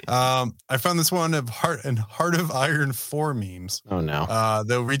 I found this one of Heart of Iron 4 memes. Oh no.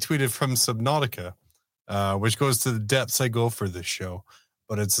 They retweeted from Subnautica. which goes to the depths I go for this show.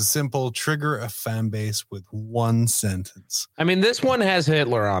 But it's a simple trigger a fan base with one sentence. I mean, this one has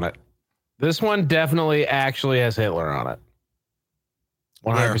Hitler on it. This one definitely actually has Hitler on it.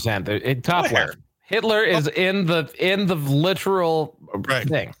 100%. It top left. Hitler is in the literal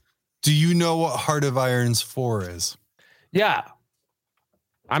thing. Do you know what Heart of Iron's 4 is? Yeah.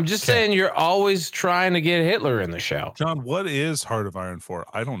 I'm just saying you're always trying to get Hitler in the show. John, what is Heart of Iron 4?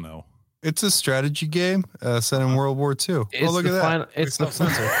 I don't know. It's a strategy game set in World War II. Look at that. It's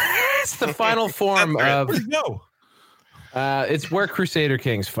the final form of. Where'd it go? It's where Crusader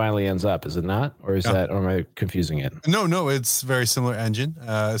Kings finally ends up, is it not? Or is that, or am I confusing it? No, it's very similar engine.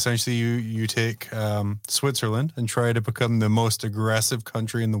 Essentially, you take Switzerland and try to become the most aggressive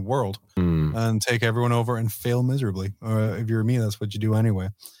country in the world and take everyone over and fail miserably. If you're me, that's what you do anyway.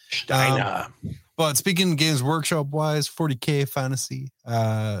 But speaking Games Workshop wise, 40K fantasy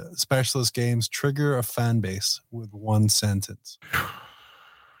specialist games trigger a fan base with one sentence.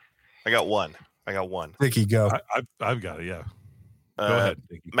 I got one. Dickie, go. I've got it. Yeah. Go ahead,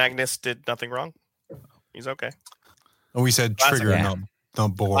 Dickie. Magnus did nothing wrong. He's okay. And we said trigger,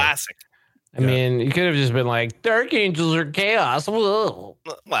 not board. Classic. I mean, you could have just been like, Dark Angels are chaos. Whoa.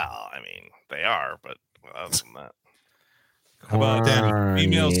 Well, I mean, they are, but other than that. How about Danny?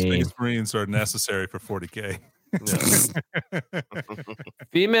 Female Space Marines are necessary for 40K. Yeah.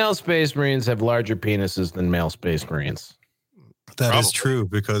 Female Space Marines have larger penises than male Space Marines. That is true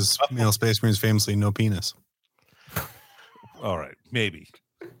because male Space Marines famously no penis. All right, maybe.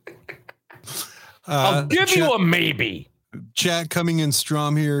 I'll give you a maybe. Chat coming in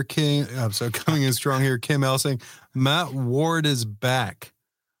strong here, Kim L saying Matt Ward is back.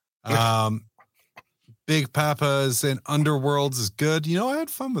 Big Papa is saying Underworlds is good. You know, I had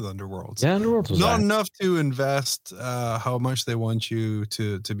fun with Underworlds. Yeah, Underworlds was not enough to invest how much they want you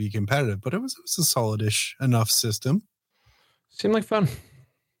to be competitive, but it was a solidish enough system. Seemed like fun.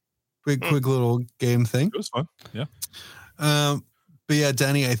 Quick little game thing. It was fun. Yeah. But yeah,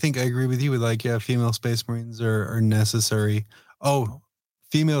 Danny, I think I agree with you with female Space Marines are necessary. Oh,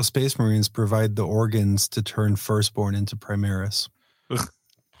 female Space Marines provide the organs to turn Firstborn into Primaris.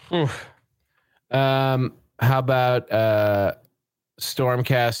 How about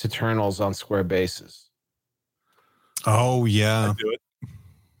Stormcast Eternals on square bases? Oh yeah. I'd do it.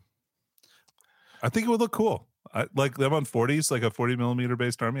 I think it would look cool. I like them on 40s, like a 40 millimeter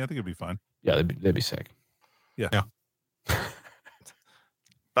based army. I think it'd be fine. Yeah, they'd be sick. Yeah.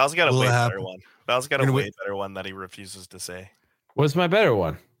 Val's got a way better one. Val's got a way better one that he refuses to say. What's my better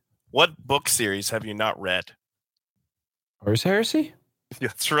one? What book series have you not read? Horus Heresy?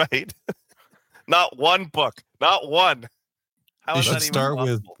 That's right. Not one book. Not one. How you is should that even start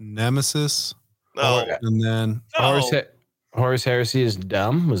possible? with Nemesis. No. And then Horus Heresy is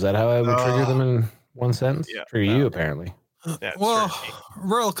dumb. Was that how I would trigger them in one sentence? Yeah, For you, apparently. Yeah, well,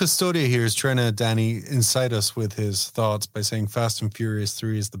 Royal Custodia here is trying to, Danny, incite us with his thoughts by saying Fast and Furious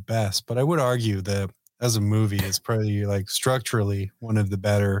 3 is the best. But I would argue that as a movie, it's probably structurally one of the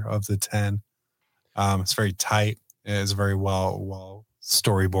better of the 10. It's very tight. It's very well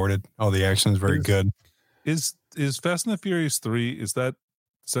storyboarded. All the action is very good. Is Fast and the Furious 3, is that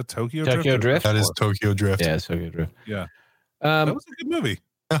Tokyo Drift? That is Tokyo Drift. Yeah, it's Tokyo Drift. Yeah. That was a good movie.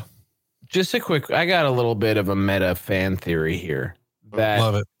 Yeah. Just a quick, I got a little bit of a meta fan theory here.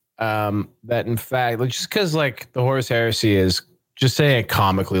 Love it. That in fact, just because the Horus Heresy is just say a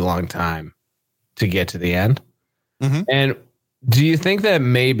comically long time to get to the end. Mm-hmm. And do you think that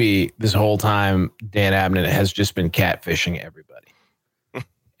maybe this whole time Dan Abnett has just been catfishing everybody?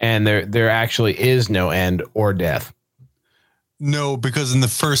 And there actually is no end or death. No, because in the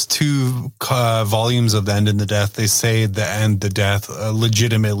first 2 volumes of The End and the Death, they say the end, the death,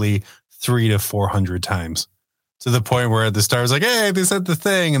 legitimately 300 to 400 times, to the point where at the start was like, "Hey, they said the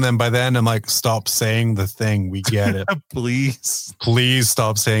thing," and then by the end, I'm like, "Stop saying the thing. We get it. Please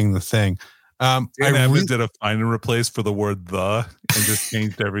stop saying the thing." I did a find and replace for the word "the" and just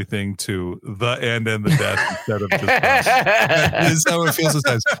changed everything to "the end and the death" instead of just That is how it feels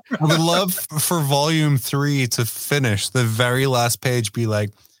sometimes. I would love for volume 3 to finish the very last page, be like,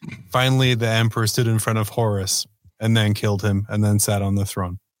 finally the Emperor stood in front of Horus and then killed him and then sat on the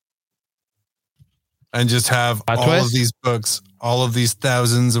throne. And just have of these books, all of these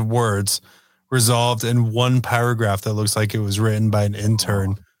thousands of words resolved in one paragraph that looks like it was written by an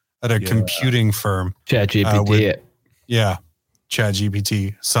intern at a computing firm. ChatGPT.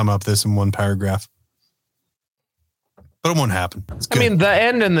 ChatGPT sum up this in one paragraph. But it won't happen. I mean, the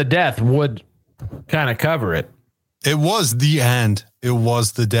end and the death would kind of cover it. It was the end. It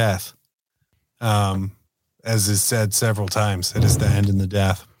was the death. As is said several times, it is the end and the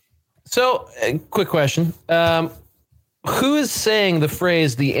death. So, quick question. Who is saying the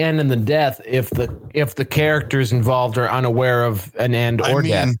phrase "the end and the death" if the characters involved are unaware of an end or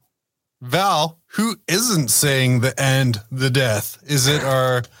death? Val, who isn't saying the end, the death? Is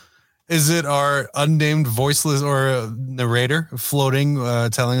it our unnamed voiceless or narrator floating,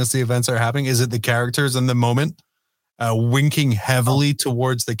 telling us the events are happening? Is it the characters in the moment, winking heavily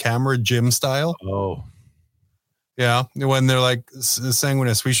towards the camera, Jim style? Oh, yeah. When they're like,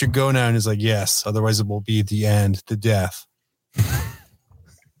 Sanguinus, we should go now. And he's like, yes, otherwise it will be the end, the death.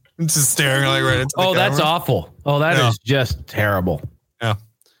 Just staring like right into the camera. That's awful. Oh, that is just terrible. Yeah.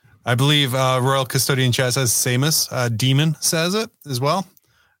 I believe Royal Custodian Chat says Samus. Demon says it as well.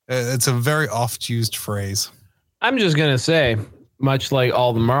 It's a very oft-used phrase. I'm just going to say, much like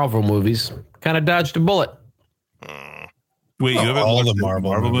all the Marvel movies, kind of dodged a bullet. Wait, you haven't all watched the the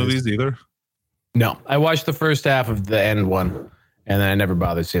Marvel movies either? No, I watched the first half of the end one, and then I never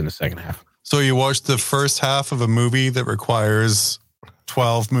bothered seeing the second half. So you watched the first half of a movie that requires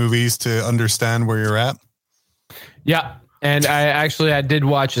 12 movies to understand where you're at? Yeah, and I did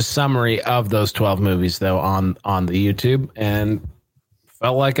watch a summary of those 12 movies, though, on the YouTube, and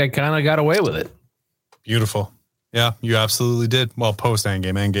felt like I kind of got away with it. Beautiful. Yeah, you absolutely did. Well, post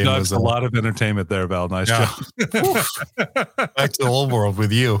Endgame. Endgame was a lot of entertainment there, Val. Nice job. Back to the old world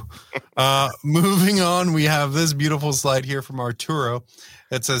with you. Moving on, we have this beautiful slide here from Arturo.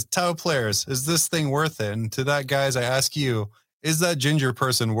 It says, Tau players, is this thing worth it? And to that, guys, I ask you, is that ginger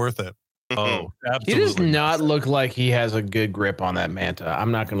person worth it? Oh, absolutely. He does not look like he has a good grip on that manta.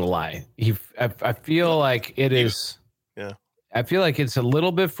 I'm not going to lie. I feel like it is. Yeah. I feel like it's a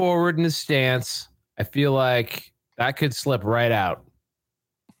little bit forward in his stance. I feel like that could slip right out.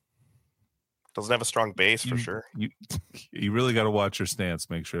 Doesn't have a strong base for sure. You really got to watch your stance.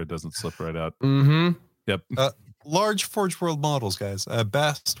 Make sure it doesn't slip right out. Mm-hmm. Yep. Large Forge World models, guys.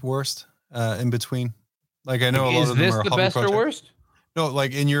 Best, worst, in between. Like I know a lot of them are. Is this the best or worst? No,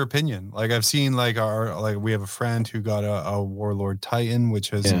 like in your opinion. Like I've seen like we have a friend who got a Warlord Titan,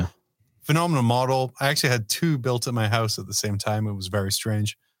 which is a phenomenal model. I actually had two built at my house at the same time. It was very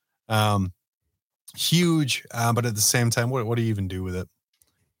strange. Huge, but at the same time, what do you even do with it?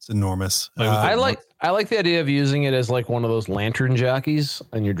 It's enormous. I like the idea of using it as like one of those lantern jockeys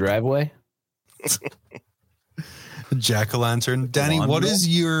in your driveway. Jack-o'-lantern. Danny, what is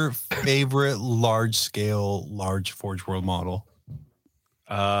your favorite large Forge World model?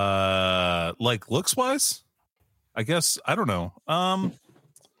 Like looks wise, I guess. I don't know.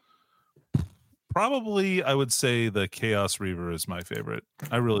 Probably, I would say the Chaos Reaver is my favorite.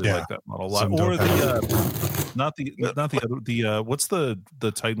 I really like that model a lot. Or the not the other what's the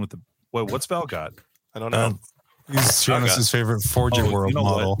Titan with the what's Val got? I don't know. He's showing us his favorite Forge World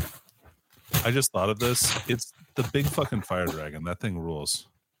model. What? I just thought of this. It's the big fucking fire dragon. That thing rules.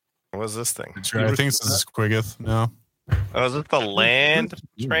 What is this thing? Sure, I think it's a Squiggoth. No. Oh, is it the land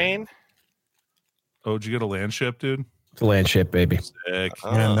train? Oh, did you get a land ship, dude? It's a land ship, baby. Sick.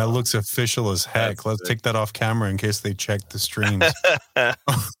 Man, that looks official as heck. Let's take that off camera in case they check the streams.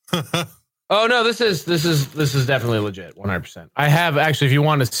 Oh no, this is definitely legit, 100%. I have actually, if you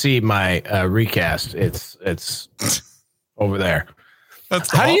want to see my recast, it's over there. That's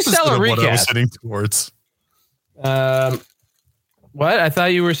the how do you sell a recast? What I was heading towards. What? I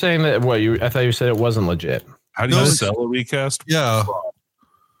thought you were saying that. I thought you said it wasn't legit. How do you sell a recast? Yeah.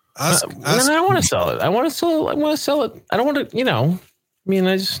 I don't want to sell it. I want to sell it. I don't want to. I mean,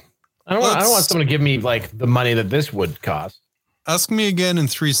 I don't want someone to give me like the money that this would cost. Ask me again in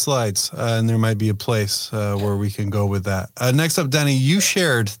 3 slides, and there might be a place where we can go with that. Next up, Danny, you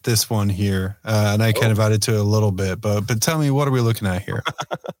shared this one here, and I kind of added to it a little bit, but tell me, what are we looking at here?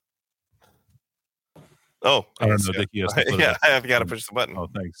 Oh, I don't know. Yeah, I've got to push the button. Oh,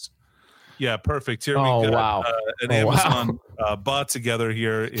 thanks. Yeah, perfect. Here we go. Wow. An Amazon bought together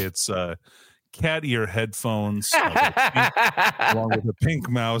here. It's cat ear headphones along with a pink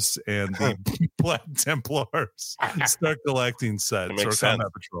mouse and the Black Templars Start Collecting set for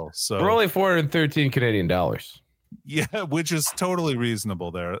Combat Patrol. So we're only 413 Canadian dollars. Yeah, which is totally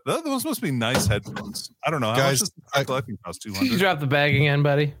reasonable there. Those must be nice headphones. I don't know. How Guys, much does Start Collecting cost? 200? You dropped the bag again,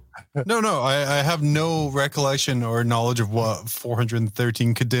 buddy. No. I have no recollection or knowledge of what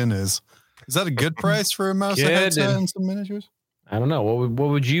 413 Kadin is. Is that a good price for a mouse and headset and some miniatures? I don't know. What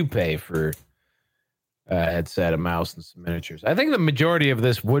would you pay for a headset, a mouse, and some miniatures? I think the majority of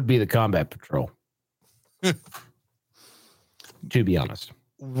this would be the Combat Patrol. To be honest.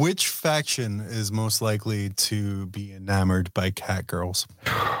 Which faction is most likely to be enamored by cat girls?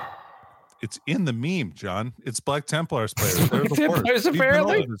 It's in the meme, John. It's Black Templars players. They're the Templars, worst.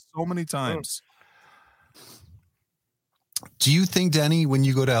 apparently. So many times. Do you think, Danny, when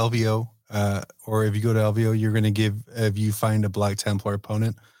you go to LVO, or if you go to LVO, you're going to give, if you find a Black Templar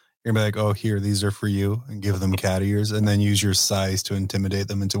opponent, you're going to be like, oh, here, these are for you, and give them cat ears, and then use your size to intimidate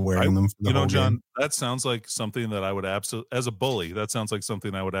them into wearing them for the whole John, game? that sounds like something that I would absolutely, as a bully, that sounds like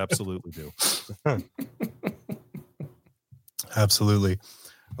something I would absolutely do. Absolutely.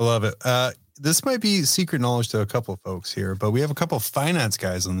 I love it. This might be secret knowledge to a couple of folks here, but we have a couple of finance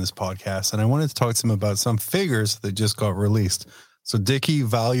guys on this podcast, and I wanted to talk to them about some figures that just got released. So Dickie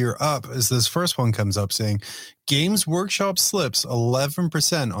Valier up as this first one comes up saying Games Workshop slips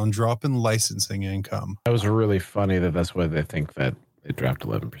 11% on drop in licensing income. That was really funny that's why they think that it dropped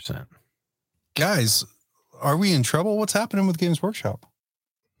 11%. Guys, are we in trouble? What's happening with Games Workshop?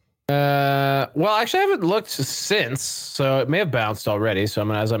 Well, actually, I haven't looked since, so it may have bounced already. So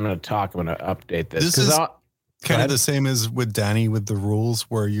as I'm going to talk, I'm going to update this. This is kind of the same as with Danny with the rules,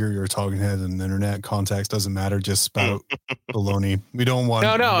 where you're talking head and the internet context doesn't matter. Just spout baloney. We don't want.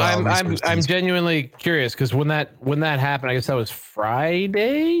 No. I'm genuinely curious because when that happened, I guess that was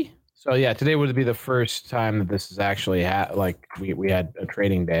Friday. So yeah, today would be the first time that this is actually we had a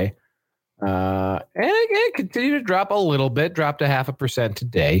trading day, and it continued to drop a little bit, dropped 0.5%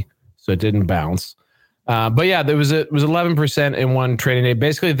 today. So it didn't bounce. But yeah, it was 11% in one trading day.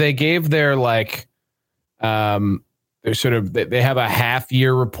 Basically, they gave their they have a half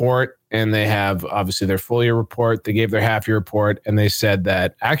year report and they have obviously their full year report. They gave their half year report and they said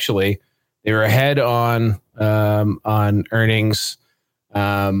that actually they were ahead on earnings.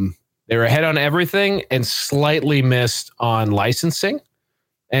 They were ahead on everything and slightly missed on licensing.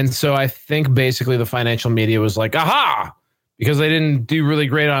 And so I think basically the financial media was like, aha, because they didn't do really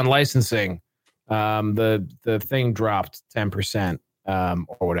great on licensing. The thing dropped 10%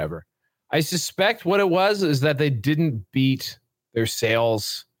 or whatever. I suspect what it was is that they didn't beat their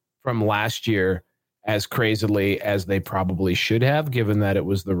sales from last year as crazily as they probably should have, given that it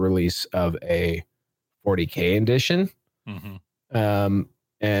was the release of a 40K edition. Mm-hmm.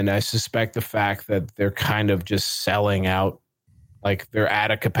 And I suspect the fact that they're kind of just selling out, like they're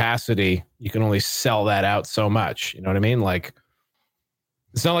at a capacity. You can only sell that out so much. You know what I mean? Like,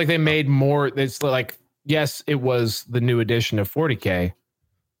 it's not like they made more. It's like, yes, it was the new edition of 40K,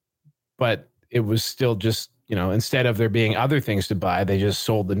 but it was still just, instead of there being other things to buy, they just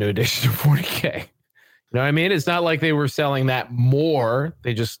sold the new edition of 40K. You know what I mean? It's not like they were selling that more.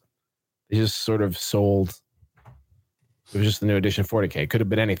 They just sort of sold. It was just the new edition of 40K. It could have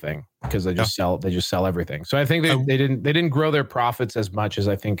been anything because they just sell everything. So I think they didn't grow their profits as much as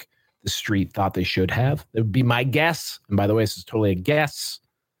I think the street thought they should have. That would be my guess. And by the way, this is totally a guess.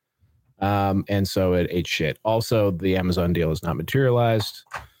 And so it ate shit. Also, the Amazon deal is not materialized.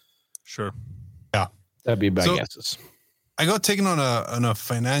 Sure. Yeah. That'd be my guesses. I got taken on a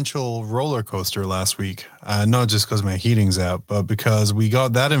financial roller coaster last week, not just because my heating's out, but because we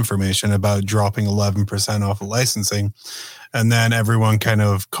got that information about dropping 11% off of licensing, and then everyone kind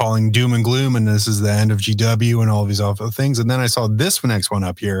of calling doom and gloom, and this is the end of GW and all these awful things. And then I saw this next one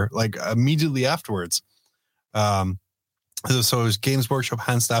up here, like immediately afterwards. So it was Games Workshop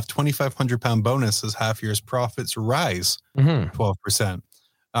hand staff £2,500 bonus as half year's profits rise 12%.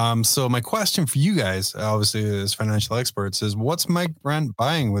 So my question for you guys, obviously as financial experts, is what's Mike Brandt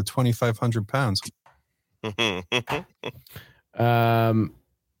buying with £2,500?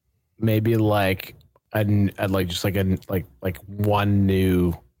 Maybe like one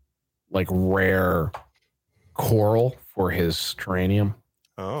new rare coral for his Terranium.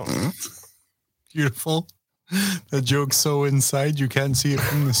 Oh, beautiful. The joke's so inside you can't see it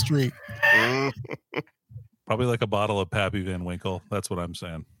from the street. Probably like a bottle of Pappy Van Winkle. That's what I'm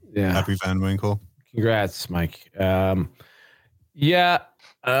saying. Yeah. Pappy Van Winkle. Congrats, Mike. Then there's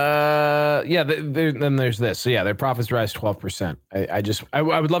this. So yeah, their profits rise 12%. I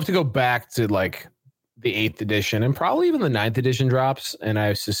would love to go back to like the 8th edition and probably even the 9th edition drops. And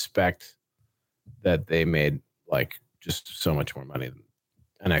I suspect that they made like just so much more money than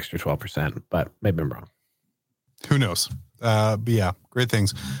an extra 12%, but maybe I'm wrong. Who knows? But yeah, great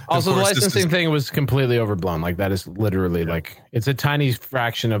things. Also, the licensing thing was completely overblown. Like that is literally like it's a tiny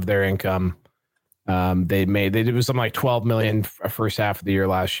fraction of their income. They was something like 12 million first half of the year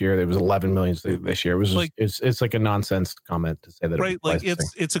last year. There was 11 million this year. It was like it's like a nonsense comment to say that. Right, like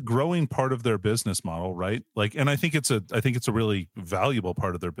it's a growing part of their business model, right? Like, and I think it's a really valuable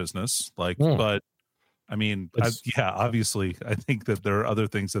part of their business. Like, but I mean, obviously, I think that there are other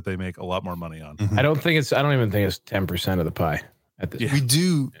things that they make a lot more money on. Mm-hmm. I don't even think it's 10% of the pie at this point. We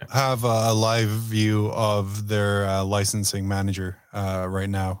do have a live view of their licensing manager right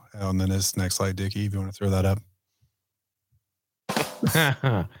now on this next slide, Dickie, if you want to throw that up.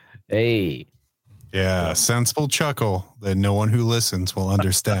 Hey. Yeah, sensible chuckle that no one who listens will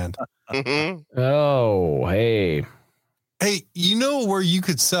understand. Oh, hey. Hey, you know where you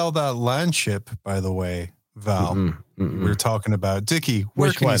could sell that land ship, by the way, Val? We were talking about Dickie. Where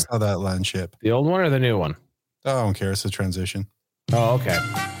Which can one? you sell that land ship? The old one or the new one? I don't care. It's a transition. Oh, okay.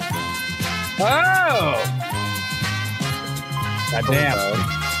 Oh! God damn.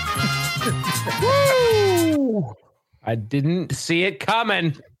 Woo! I didn't see it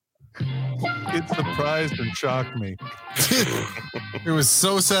coming. It surprised and shocked me. It was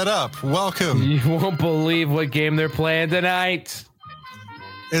so set up. Welcome. You won't believe what game they're playing tonight.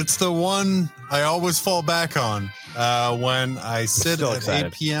 It's the one I always fall back on when I sit still at excited.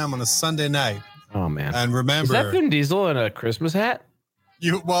 8 p.m. on a Sunday night. Oh, man. And Is remember, that Vin Diesel in a Christmas hat?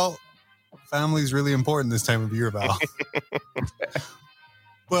 family's really important this time of year, Val.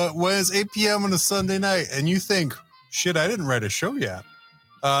 But when it's 8 p.m. on a Sunday night and you think, shit, I didn't write a show yet,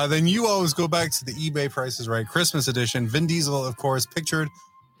 then you always go back to the eBay Price is Right Christmas edition. Vin Diesel, of course, pictured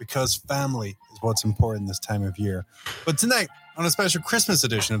because family is what's important this time of year. But tonight, on a special Christmas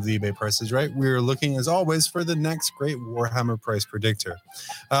edition of the eBay Price is Right, we're looking, as always, for the next great Warhammer price predictor.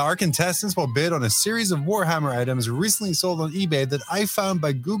 Our contestants will bid on a series of Warhammer items recently sold on eBay that I found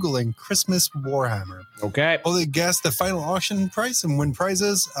by Googling Christmas Warhammer. Okay. Will they guess the final auction price and win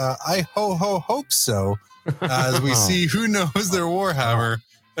prizes? I hope so, as we see who knows their Warhammer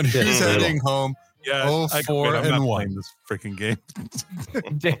and who's heading home. Yeah, 4-1. This freaking game.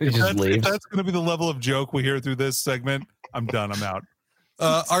 Leave. That's going to be the level of joke we hear through this segment. I'm done. I'm out.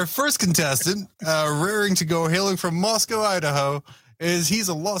 Our first contestant, rearing to go, hailing from Moscow, Idaho, he's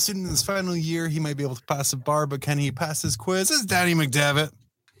a law student in his final year. He might be able to pass the bar, but can he pass his quiz? It's Danny McDevitt.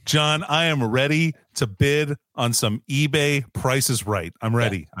 John, I am ready to bid on some eBay Prices Right. I'm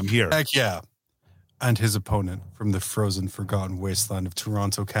ready. I'm here. Heck yeah. And his opponent from the frozen, forgotten wasteland of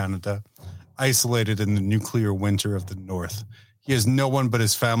Toronto, Canada, isolated in the nuclear winter of the North. He has no one but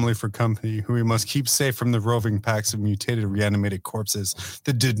his family for company, who he must keep safe from the roving packs of mutated, reanimated corpses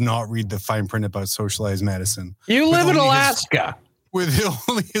that did not read the fine print about socialized medicine. You live in Alaska. With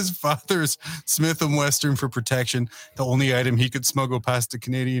only his father's Smith & Wesson for protection, the only item he could smuggle past the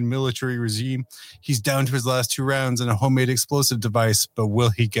Canadian military regime, he's down to his last 2 rounds and a homemade explosive device, but will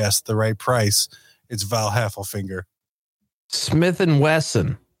he guess the right price? It's Val Heffelfinger. Smith &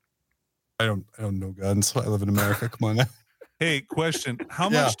 Wesson. I don't know guns. I live in America. Come on now. Hey, question. How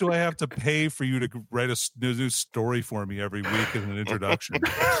much do I have to pay for you to write a new story for me every week in an introduction?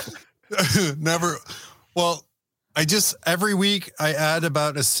 Never. Well, every week I add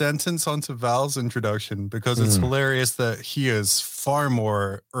about a sentence onto Val's introduction because it's hilarious that he is far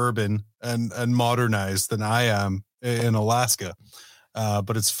more urban and modernized than I am in Alaska.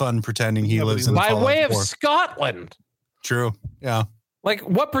 But it's fun pretending he lives in by way of Scotland. True. Yeah. Like,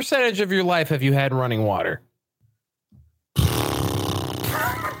 what percentage of your life have you had running water?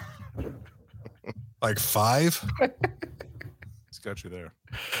 Like 5? It's got you there.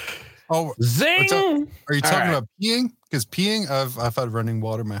 Oh, zing! Are you talking about peeing? Because peeing, I've had running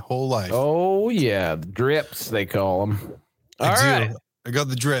water my whole life. Oh yeah, drips they call them. All right, I got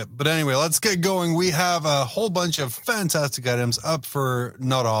the drip. But anyway, let's get going. We have a whole bunch of fantastic items up for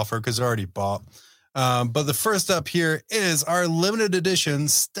not offer because they're already bought. But the first up here is our limited edition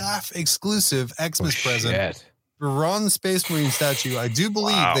staff exclusive Xmas present. Bronze Space Marine statue. I do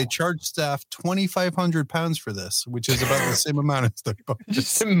believe they charge staff £2,500 for this, which is about the same amount as $30.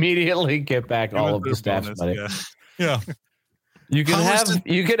 Just immediately get back all of the staff's money. Yeah. You could have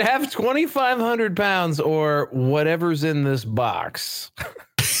 £2,500 or whatever's in this box.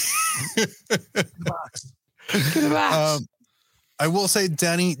 I will say,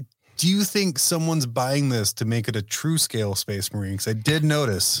 Danny, do you think someone's buying this to make it a true scale Space Marine? Because I did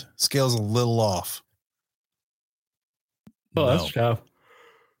notice scale's a little off. Oh, that's tough.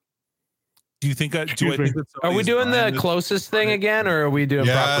 Do you think? Are we doing the closest thing again, or are we doing?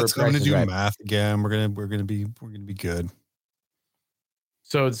 Yeah, proper it's going to do math again. We're gonna be good.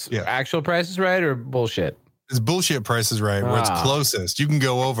 So it's actual prices right or bullshit? It's bullshit prices right where it's closest. You can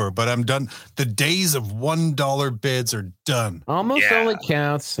go over, but I'm done. The days of $1 bids are done. Almost only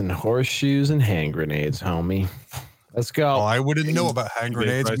counts in horseshoes and hand grenades, homie. Let's go. Oh, I wouldn't know about hand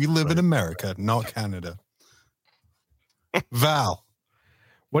grenades. We live in America, not Canada. Val.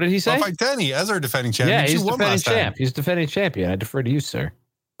 What did he say? Well, Danny, as our defending champion. Yeah, he's defending champ. He's defending champion. I defer to you, sir.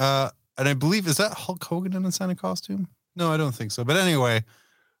 And I believe, is that Hulk Hogan in a Santa costume? No, I don't think so. But anyway,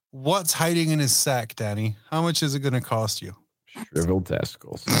 what's hiding in his sack, Danny? How much is it going to cost you? Shriveled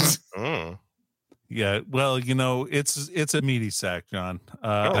testicles. Yeah, well, it's a meaty sack, John.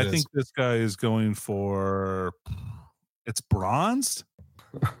 I think this guy is going for. It's bronzed.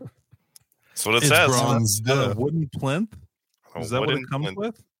 That's what it It's says. bronze. A wooden plinth? A Is that what it wooden comes plinth.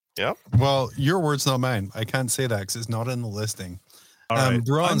 with? Yep. Well, your words, not mine. I can't say that because it's not in the listing. All right.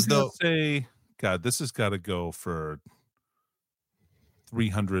 Bronze, I'm gonna though. say, God, this has got to go for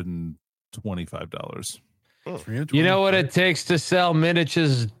 $325. You know what it takes to sell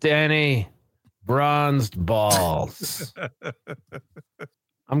miniatures, Danny? Bronzed balls.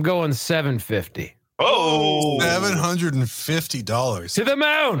 I'm going $750. Oh, $750. To the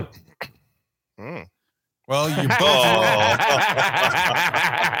moon. Mm. Well, you both Oh.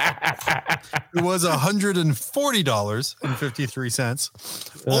 It was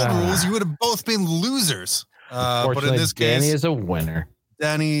 $140.53. Old rules, you would have both been losers. But in this Danny case, is a winner.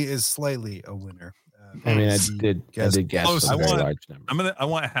 Danny is slightly a winner. I mean, I he did guessed guess close. a I very want- large number. I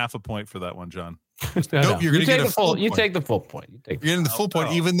want half a point for that one, John. No, you're gonna you get take a the full. full You point. take the full point. You take. You're getting the full point,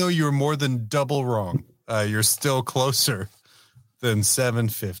 Oh. even though you were more than double wrong. You're still closer than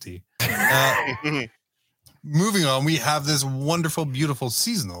 750. Moving on, we have this wonderful, beautiful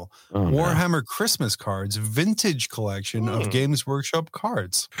seasonal Oh, no. Warhammer Christmas cards, vintage collection of Games Workshop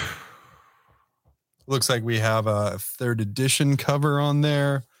cards. Looks like we have a 3rd edition cover on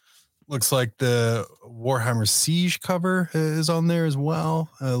there. Looks like the Warhammer Siege cover is on there as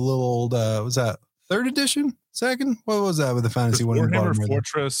well. A little old, was that 3rd edition? 2nd? What was that with the fantasy one? in the Warhammer bottom right there?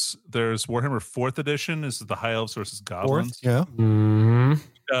 Fortress. There's Warhammer 4th edition. This is the High Elves versus 4th? Goblins. Yeah. Mhm.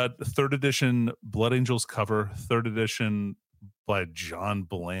 3rd edition Blood Angels cover. 3rd edition by John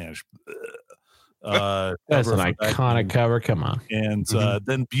Blanche. That's Cover an for that iconic game. cover. Come on. And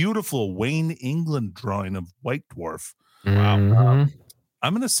then beautiful Wayne England drawing of White Dwarf. Mhm.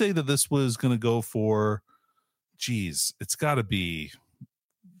 I'm going to say that this was going to go for, geez, it's got to be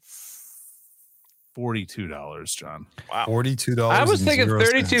 $42, John. Wow. $42. I was thinking 0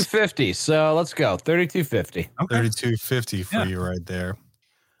 cents. $32.50. So let's go $32.50. $32.50 for Yeah. you right there.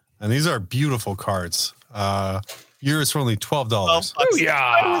 And these are beautiful cards. Yours for only $12. $12. Booyah.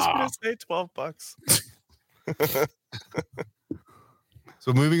 I was going to say $12.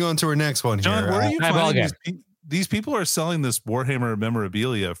 So moving on to our next one John, here. where are you Eyeball finding game. these people are selling this Warhammer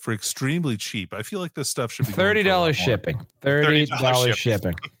memorabilia for extremely cheap. I feel like this stuff should be going for a lot $30 more. shipping. $30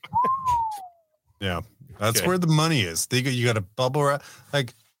 shipping. Yeah, that's Okay. where the money is. You got a bubble wrap.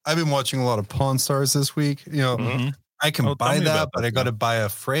 Like I've been watching a lot of Pawn Stars this week. You know, Mhm. I can Oh, tell buy me that, about but that, I got to John. buy a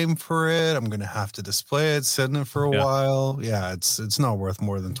frame for it. I'm gonna have to display it, sit in it for a Yeah. while. Yeah, it's not worth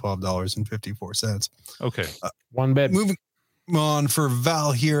more than $12.54. Okay. One bit. Moving on for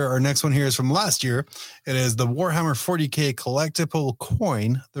Val here. Our next one here is from last year. It is the Warhammer 40K collectible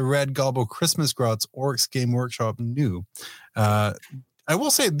coin, the Red Gobble Christmas Grots Orcs Game Workshop new. I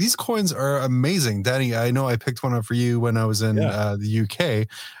will say these coins are amazing. Danny, I know I picked one up for you when I was in the UK.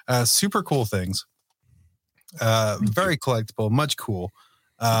 Super cool things. Very collectible, much cool.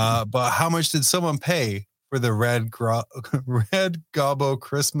 But how much did someone pay for the Red Gobbo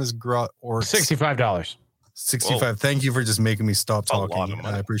Christmas Grot Orcs? $65. 65. Whoa. Thank you for just making me stop That's a lot talking. of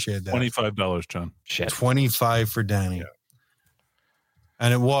money. I appreciate that. $25, John. Shit. 25 for Danny.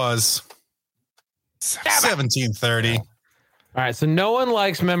 And it was 1730. All right. So no one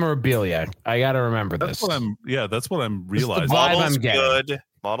likes memorabilia. I got to remember That's this. what I'm This is the realizing. vibe Models I'm getting. good.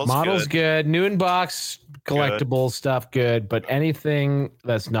 Models good. New in box collectible stuff good. But anything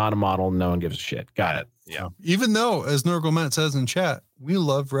that's not a model, no one gives a shit. Got it. Yeah. Even though, as Nurgle Matt says in chat, we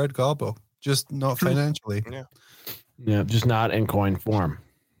love Red Gobbo, just not financially. Yeah, just not in coin form.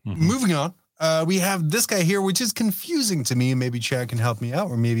 Moving on, we have this guy here, which is confusing to me. Maybe Chad can help me out,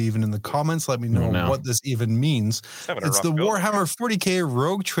 or maybe even in the comments, let me know No. what this even means. Having a It's rough the go. Warhammer 40K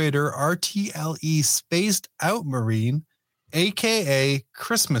Rogue Trader RTLE Spaced Out Marine, aka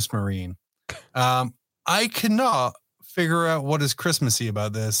Christmas Marine. I cannot figure out what is Christmassy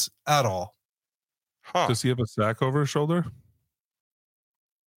about this at all. Huh. Does he have a sack over his shoulder?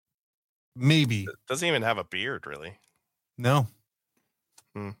 Maybe. Doesn't even have a beard, really. No.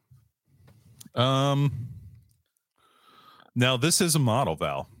 Now this is a model,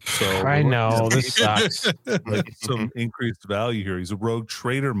 Val. So I know this sucks. like some increased value here. He's a Rogue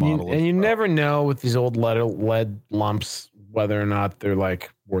Trader model. And you never know with these old lead lumps whether or not they're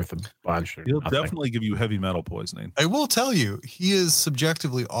like worth a bunch or He'll nothing. definitely give you heavy metal poisoning. I will tell you, he is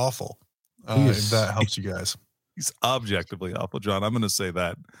subjectively awful. If that helps you guys. He's objectively awful, John. I'm going to say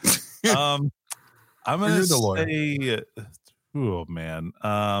that. I'm going You're to the lawyer. say, oh man,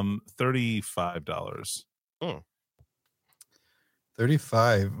 $35.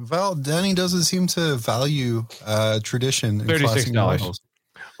 35. Val, Danny doesn't seem to value tradition. in classic $36. models.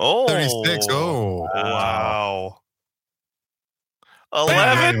 Oh. 36. Oh. Wow.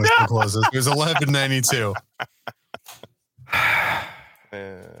 Danny 11. was the closest. It was 11.92.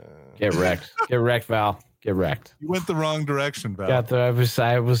 Get wrecked. Get wrecked, Val. Get wrecked. You went the wrong direction, Val. Had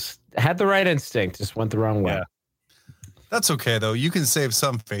the right instinct, just went the wrong way. Yeah. That's okay, though. You can save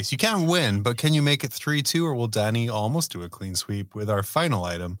some face. You can't win, but can you make it 3-2, or will Danny almost do a clean sweep with our final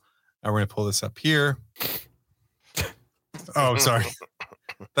item? Now we're going to pull this up here. Oh, sorry.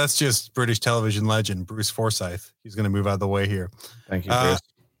 That's just British television legend, Bruce Forsyth. He's going to move out of the way here. Thank you, Bruce.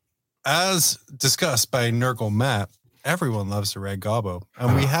 As discussed by Nurgle Matt, everyone loves the Red Gobbo.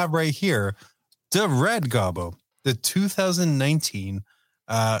 And we have right here the Red Gobbo, the 2019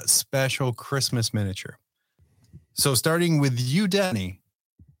 special Christmas miniature. So starting with you, Danny,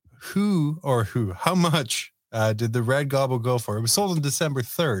 how much did the Red Gobbo go for? It was sold on December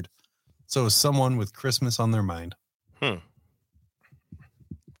 3rd. So someone with Christmas on their mind.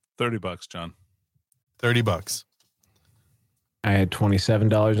 $30, John. $30. I had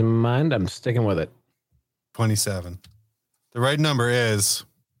 $27 in my mind. I'm sticking with it. 27. The right number is...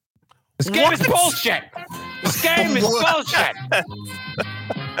 This game is bullshit. This game is bullshit.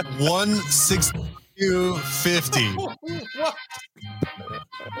 162.50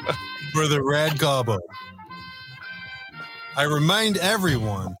 for the Red Gobbo. I remind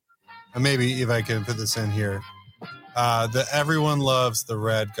everyone, and maybe if I can put this in here, that everyone loves the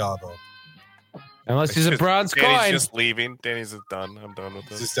Red Gobbo. Unless he's a bronze coin. Danny's just leaving. Danny's just done. I'm done with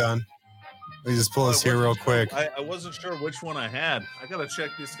this. Is this done? Let me just pull this here real quick. I wasn't sure which one I had. I got to check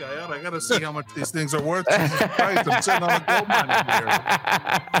this guy out. I got to see how much these things are worth. Jesus Christ, I'm sitting on a gold mine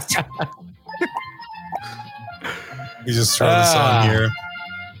here. We just throw this on here.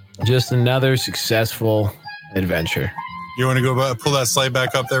 Just another successful adventure. You want to go pull that slide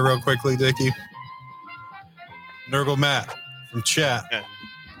back up there real quickly, Dickie? Nurgle Matt from chat. Yeah.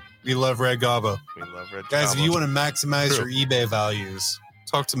 We love Red Gobbo. We love Red Guys, Gobbo. if you want to maximize your eBay values,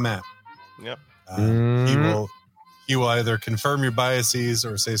 talk to Matt. Yep. He will either confirm your biases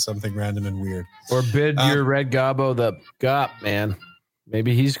or say something random and weird. Or bid your Red Gobbo the gop, man.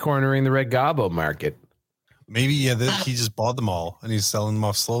 Maybe he's cornering the Red Gobbo market. Maybe, he just bought them all and he's selling them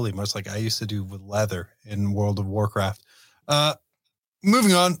off slowly, much like I used to do with leather in World of Warcraft.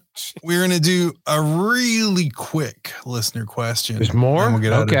 Moving on, we're going to do a really quick listener question. There's more? And we'll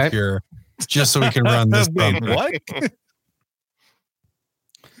get out of here just so we can run this bumper. What?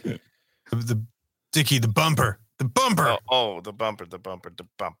 The Dickie, the bumper. The bumper. The bumper.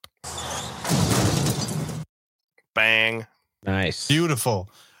 Bang. Nice. Beautiful.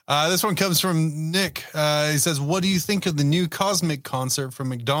 This one comes from Nick. He says, what do you think of the new Cosmic concert from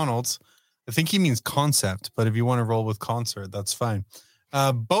McDonald's? I think he means concept, but if you want to roll with concert, that's fine.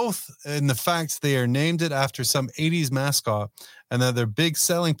 Both in the fact they are named it after some 80s mascot, and that their big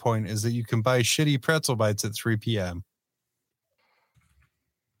selling point is that you can buy shitty pretzel bites at 3 p.m.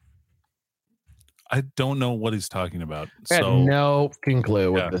 I don't know what he's talking about. I have no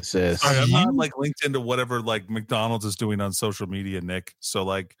clue what this is. Sorry, I'm not linked into whatever McDonald's is doing on social media, Nick. So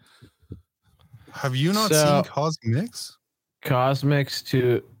have you not seen Cosmics? Cosmics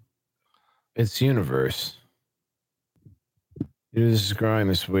to its universe. This is growing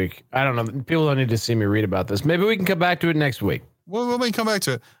this week. I don't know. People don't need to see me read about this. Maybe we can come back to it next week. Well, we may come back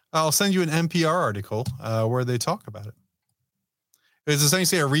to it. I'll send you an NPR article where they talk about it. It's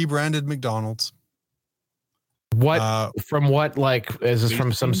essentially a rebranded McDonald's. What from what is this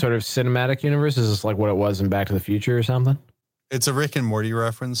from some sort of cinematic universe? Is this like what it was in Back to the Future or something? It's a Rick and Morty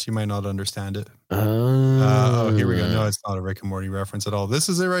reference. You might not understand it. Here we go. No, it's not a Rick and Morty reference at all. This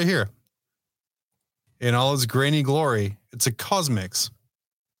is it right here. In all its grainy glory, it's a Cosmics.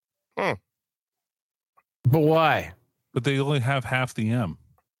 But why? But they only have half the M.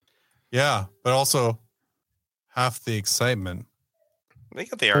 Yeah, but also half the excitement. They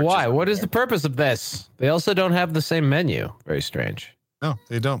got the why? What is the purpose of this? They also don't have the same menu. Very strange. No,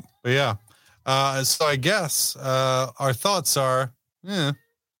 they don't. But yeah. So I guess our thoughts are,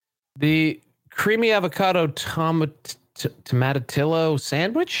 the creamy avocado tomatillo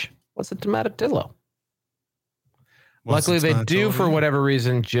sandwich. What's a tomatillo? Luckily, they do, for whatever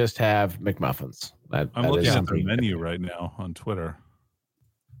reason, just have McMuffins. I'm looking at the menu right now on Twitter.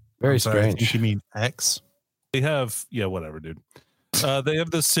 Very strange. I think you mean X? They have, whatever, dude. They have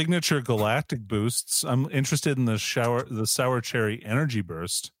the signature galactic boosts. I'm interested in the sour cherry energy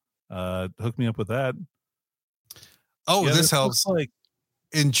burst. Hook me up with that. Oh, this helps.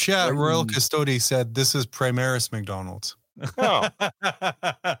 In chat, Royal Custody said this is Primaris McDonald's. Oh.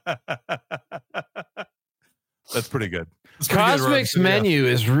 That's pretty good. Cosmic's menu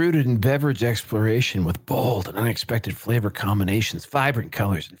is rooted in beverage exploration with bold and unexpected flavor combinations, vibrant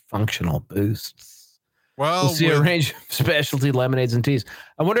colors, and functional boosts. Well, we'll see a range of specialty lemonades and teas.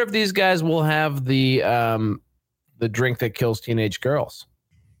 I wonder if these guys will have the drink that kills teenage girls.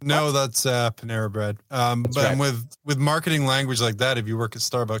 No, that's Panera Bread. But right. with marketing language like that, if you work at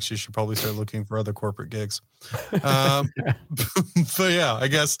Starbucks, you should probably start looking for other corporate gigs. But yeah, I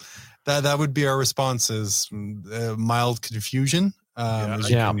guess that would be our response is mild confusion. As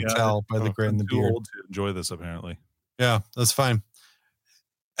you can tell by the gray in the beard. Too old to enjoy this, apparently. Yeah, that's fine.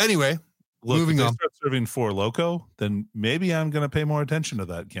 Anyway, look, moving if they on. start serving Four Loko, then maybe I'm going to pay more attention to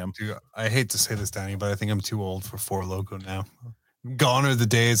that, Kim. Dude, I hate to say this, Danny, but I think I'm too old for Four Loko now. Gone are the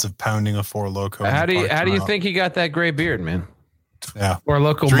days of pounding a Four Loko. How do you think he got that gray beard, man? Yeah, or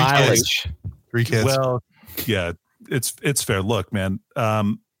local 3 mileage. Kids. 3 kids. Well, yeah, it's fair. Look, man,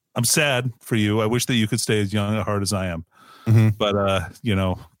 I'm sad for you. I wish that you could stay as young at heart as I am. Mm-hmm. But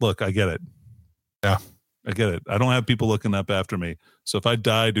look, I get it. Yeah, I get it. I don't have people looking up after me. So if I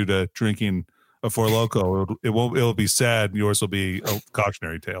die due to drinking a Four Loko, it'll be sad. Yours will be a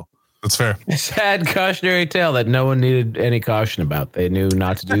cautionary tale. That's fair. A sad cautionary tale that no one needed any caution about. They knew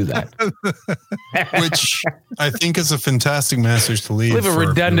not to do that. Which I think is a fantastic message to leave. Leave a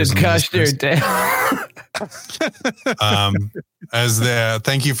redundant cautionary tale.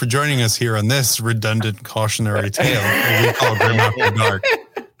 Thank you for joining us here on this redundant cautionary tale that we call Grim After Dark.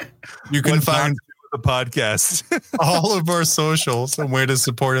 You can find the podcast all of our socials and where to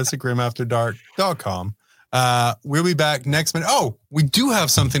support us at grimafterdark.com. We'll be back next minute. Oh, we do have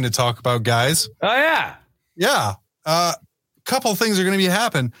something to talk about, guys. Oh, yeah. Yeah. Couple things are going to be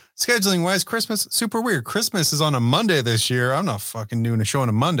happening. Scheduling wise, Christmas, super weird. Christmas is on a Monday this year. I'm not fucking doing a show on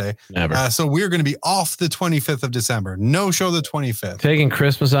a Monday. Never. So we're going to be off the 25th of December. No show the 25th. Taking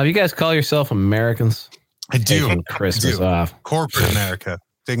Christmas off. You guys call yourself Americans? I do. Taking Christmas off. Corporate America.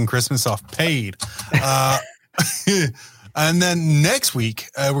 Taking Christmas off paid. And then next week,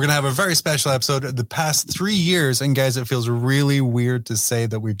 we're going to have a very special episode of the past 3 years. And guys, it feels really weird to say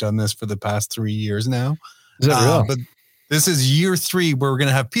that we've done this for the past 3 years now. Is that real? But this is year 3 where we're going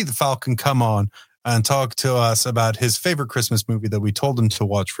to have Pete the Falcon come on and talk to us about his favorite Christmas movie that we told him to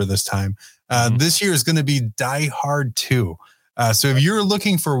watch for this time. This year is going to be Die Hard 2. So if you're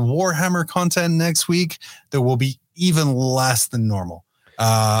looking for Warhammer content next week, there will be even less than normal.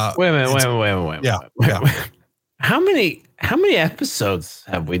 Wait a minute. Yeah. How many episodes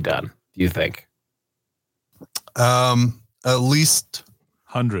have we done, do you think? At least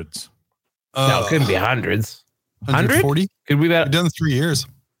hundreds. No, it couldn't be hundreds. 140? Could we have We've done 3 years.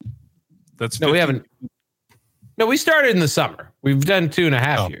 That's 50. No, we haven't. No, we started in the summer. We've done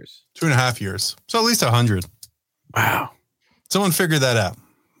 2.5 years. 2.5 years. So at least 100. Wow. Someone figured that out.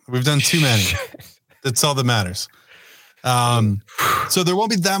 We've done too many. That's all that matters. So there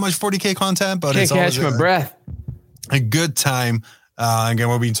won't be that much 40K content, but Can't catch my breath. A good time. Again,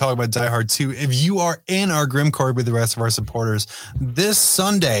 we'll be talking about Die Hard 2. If you are in our Grimcord with the rest of our supporters this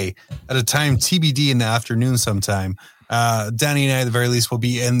Sunday at a time TBD in the afternoon sometime, Danny and I, at the very least, will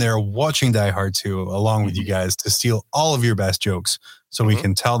be in there watching Die Hard 2 along with you guys to steal all of your best jokes so we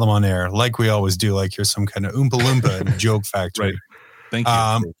can tell them on air like we always do, like you're some kind of Oompa Loompa in a joke factory. Right. Thank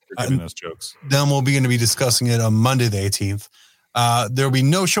you for giving us jokes. Then we'll be going to be discussing it on Monday the 18th. There will be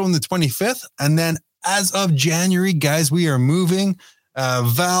no show on the 25th. And then as of January, guys, we are moving.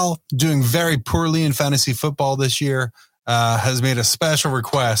 Val, doing very poorly in fantasy football this year, has made a special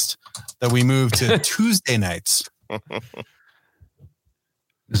request that we move to Tuesday nights.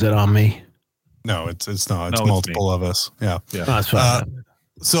 Is it on me? No, it's not. It's multiple of us. Yeah. No, that's fine.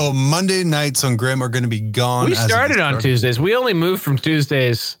 So Monday nights on Grim are going to be gone. We started on Tuesdays. We only moved from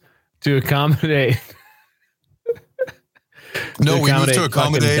Tuesdays to accommodate. We moved to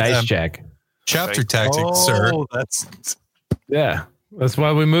accommodate dice check. Chapter tactics, sir. Yeah, that's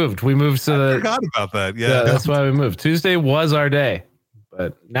why we moved. We moved to I forgot about that. Yeah, that's why we moved. Tuesday was our day,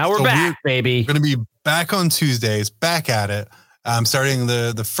 but now we're back, baby. We're going to be back on Tuesdays, back at it. Starting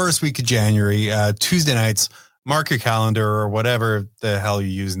the first week of January, Tuesday nights. Mark your calendar or whatever the hell you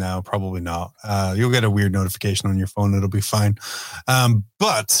use now. Probably not. You'll get a weird notification on your phone. It'll be fine.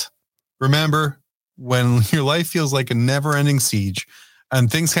 But remember, when your life feels like a never-ending siege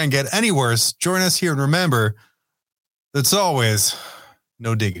and things can't get any worse, join us here and remember, that's always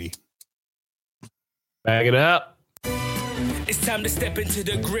no diggity. Bag it up. It's time to step into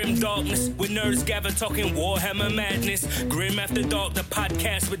the grim darkness with nerds gather talking Warhammer madness. Grim After Dark, the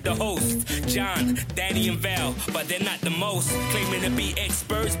podcast with the hosts John, Danny, and Val, but they're not the most. Claiming to be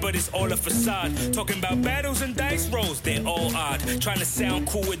experts, but it's all a facade. Talking about battles and dice rolls, they're all odd. Trying to sound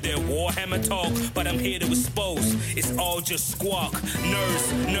cool with their Warhammer talk, but I'm here to expose. It's all just squawk.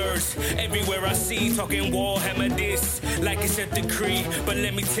 Nerds, everywhere I see talking Warhammer this, like it's a decree. But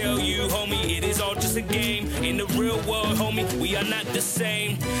let me tell you, homie, it is all just a game. In the real world, homie, We are not the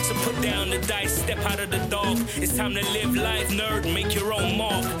same. So put down the dice, step out of the dark. It's time to live life, nerd, make your own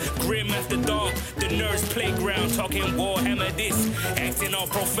mark. Grim After Dark, the nerd's playground. Talking Warhammer this, acting all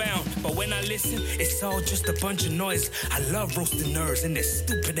profound. But when I listen, it's all just a bunch of noise. I love roasting nerds and their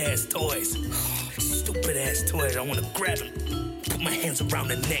stupid ass toys. Stupid ass toys, I wanna grab them. Put my hands around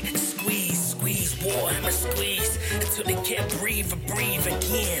the neck, squeeze, squeeze, Warhammer squeeze, until they can't breathe and breathe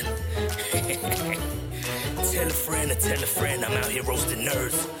again. Tell a friend, I'm out here roasting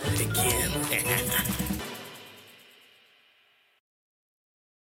nerds again.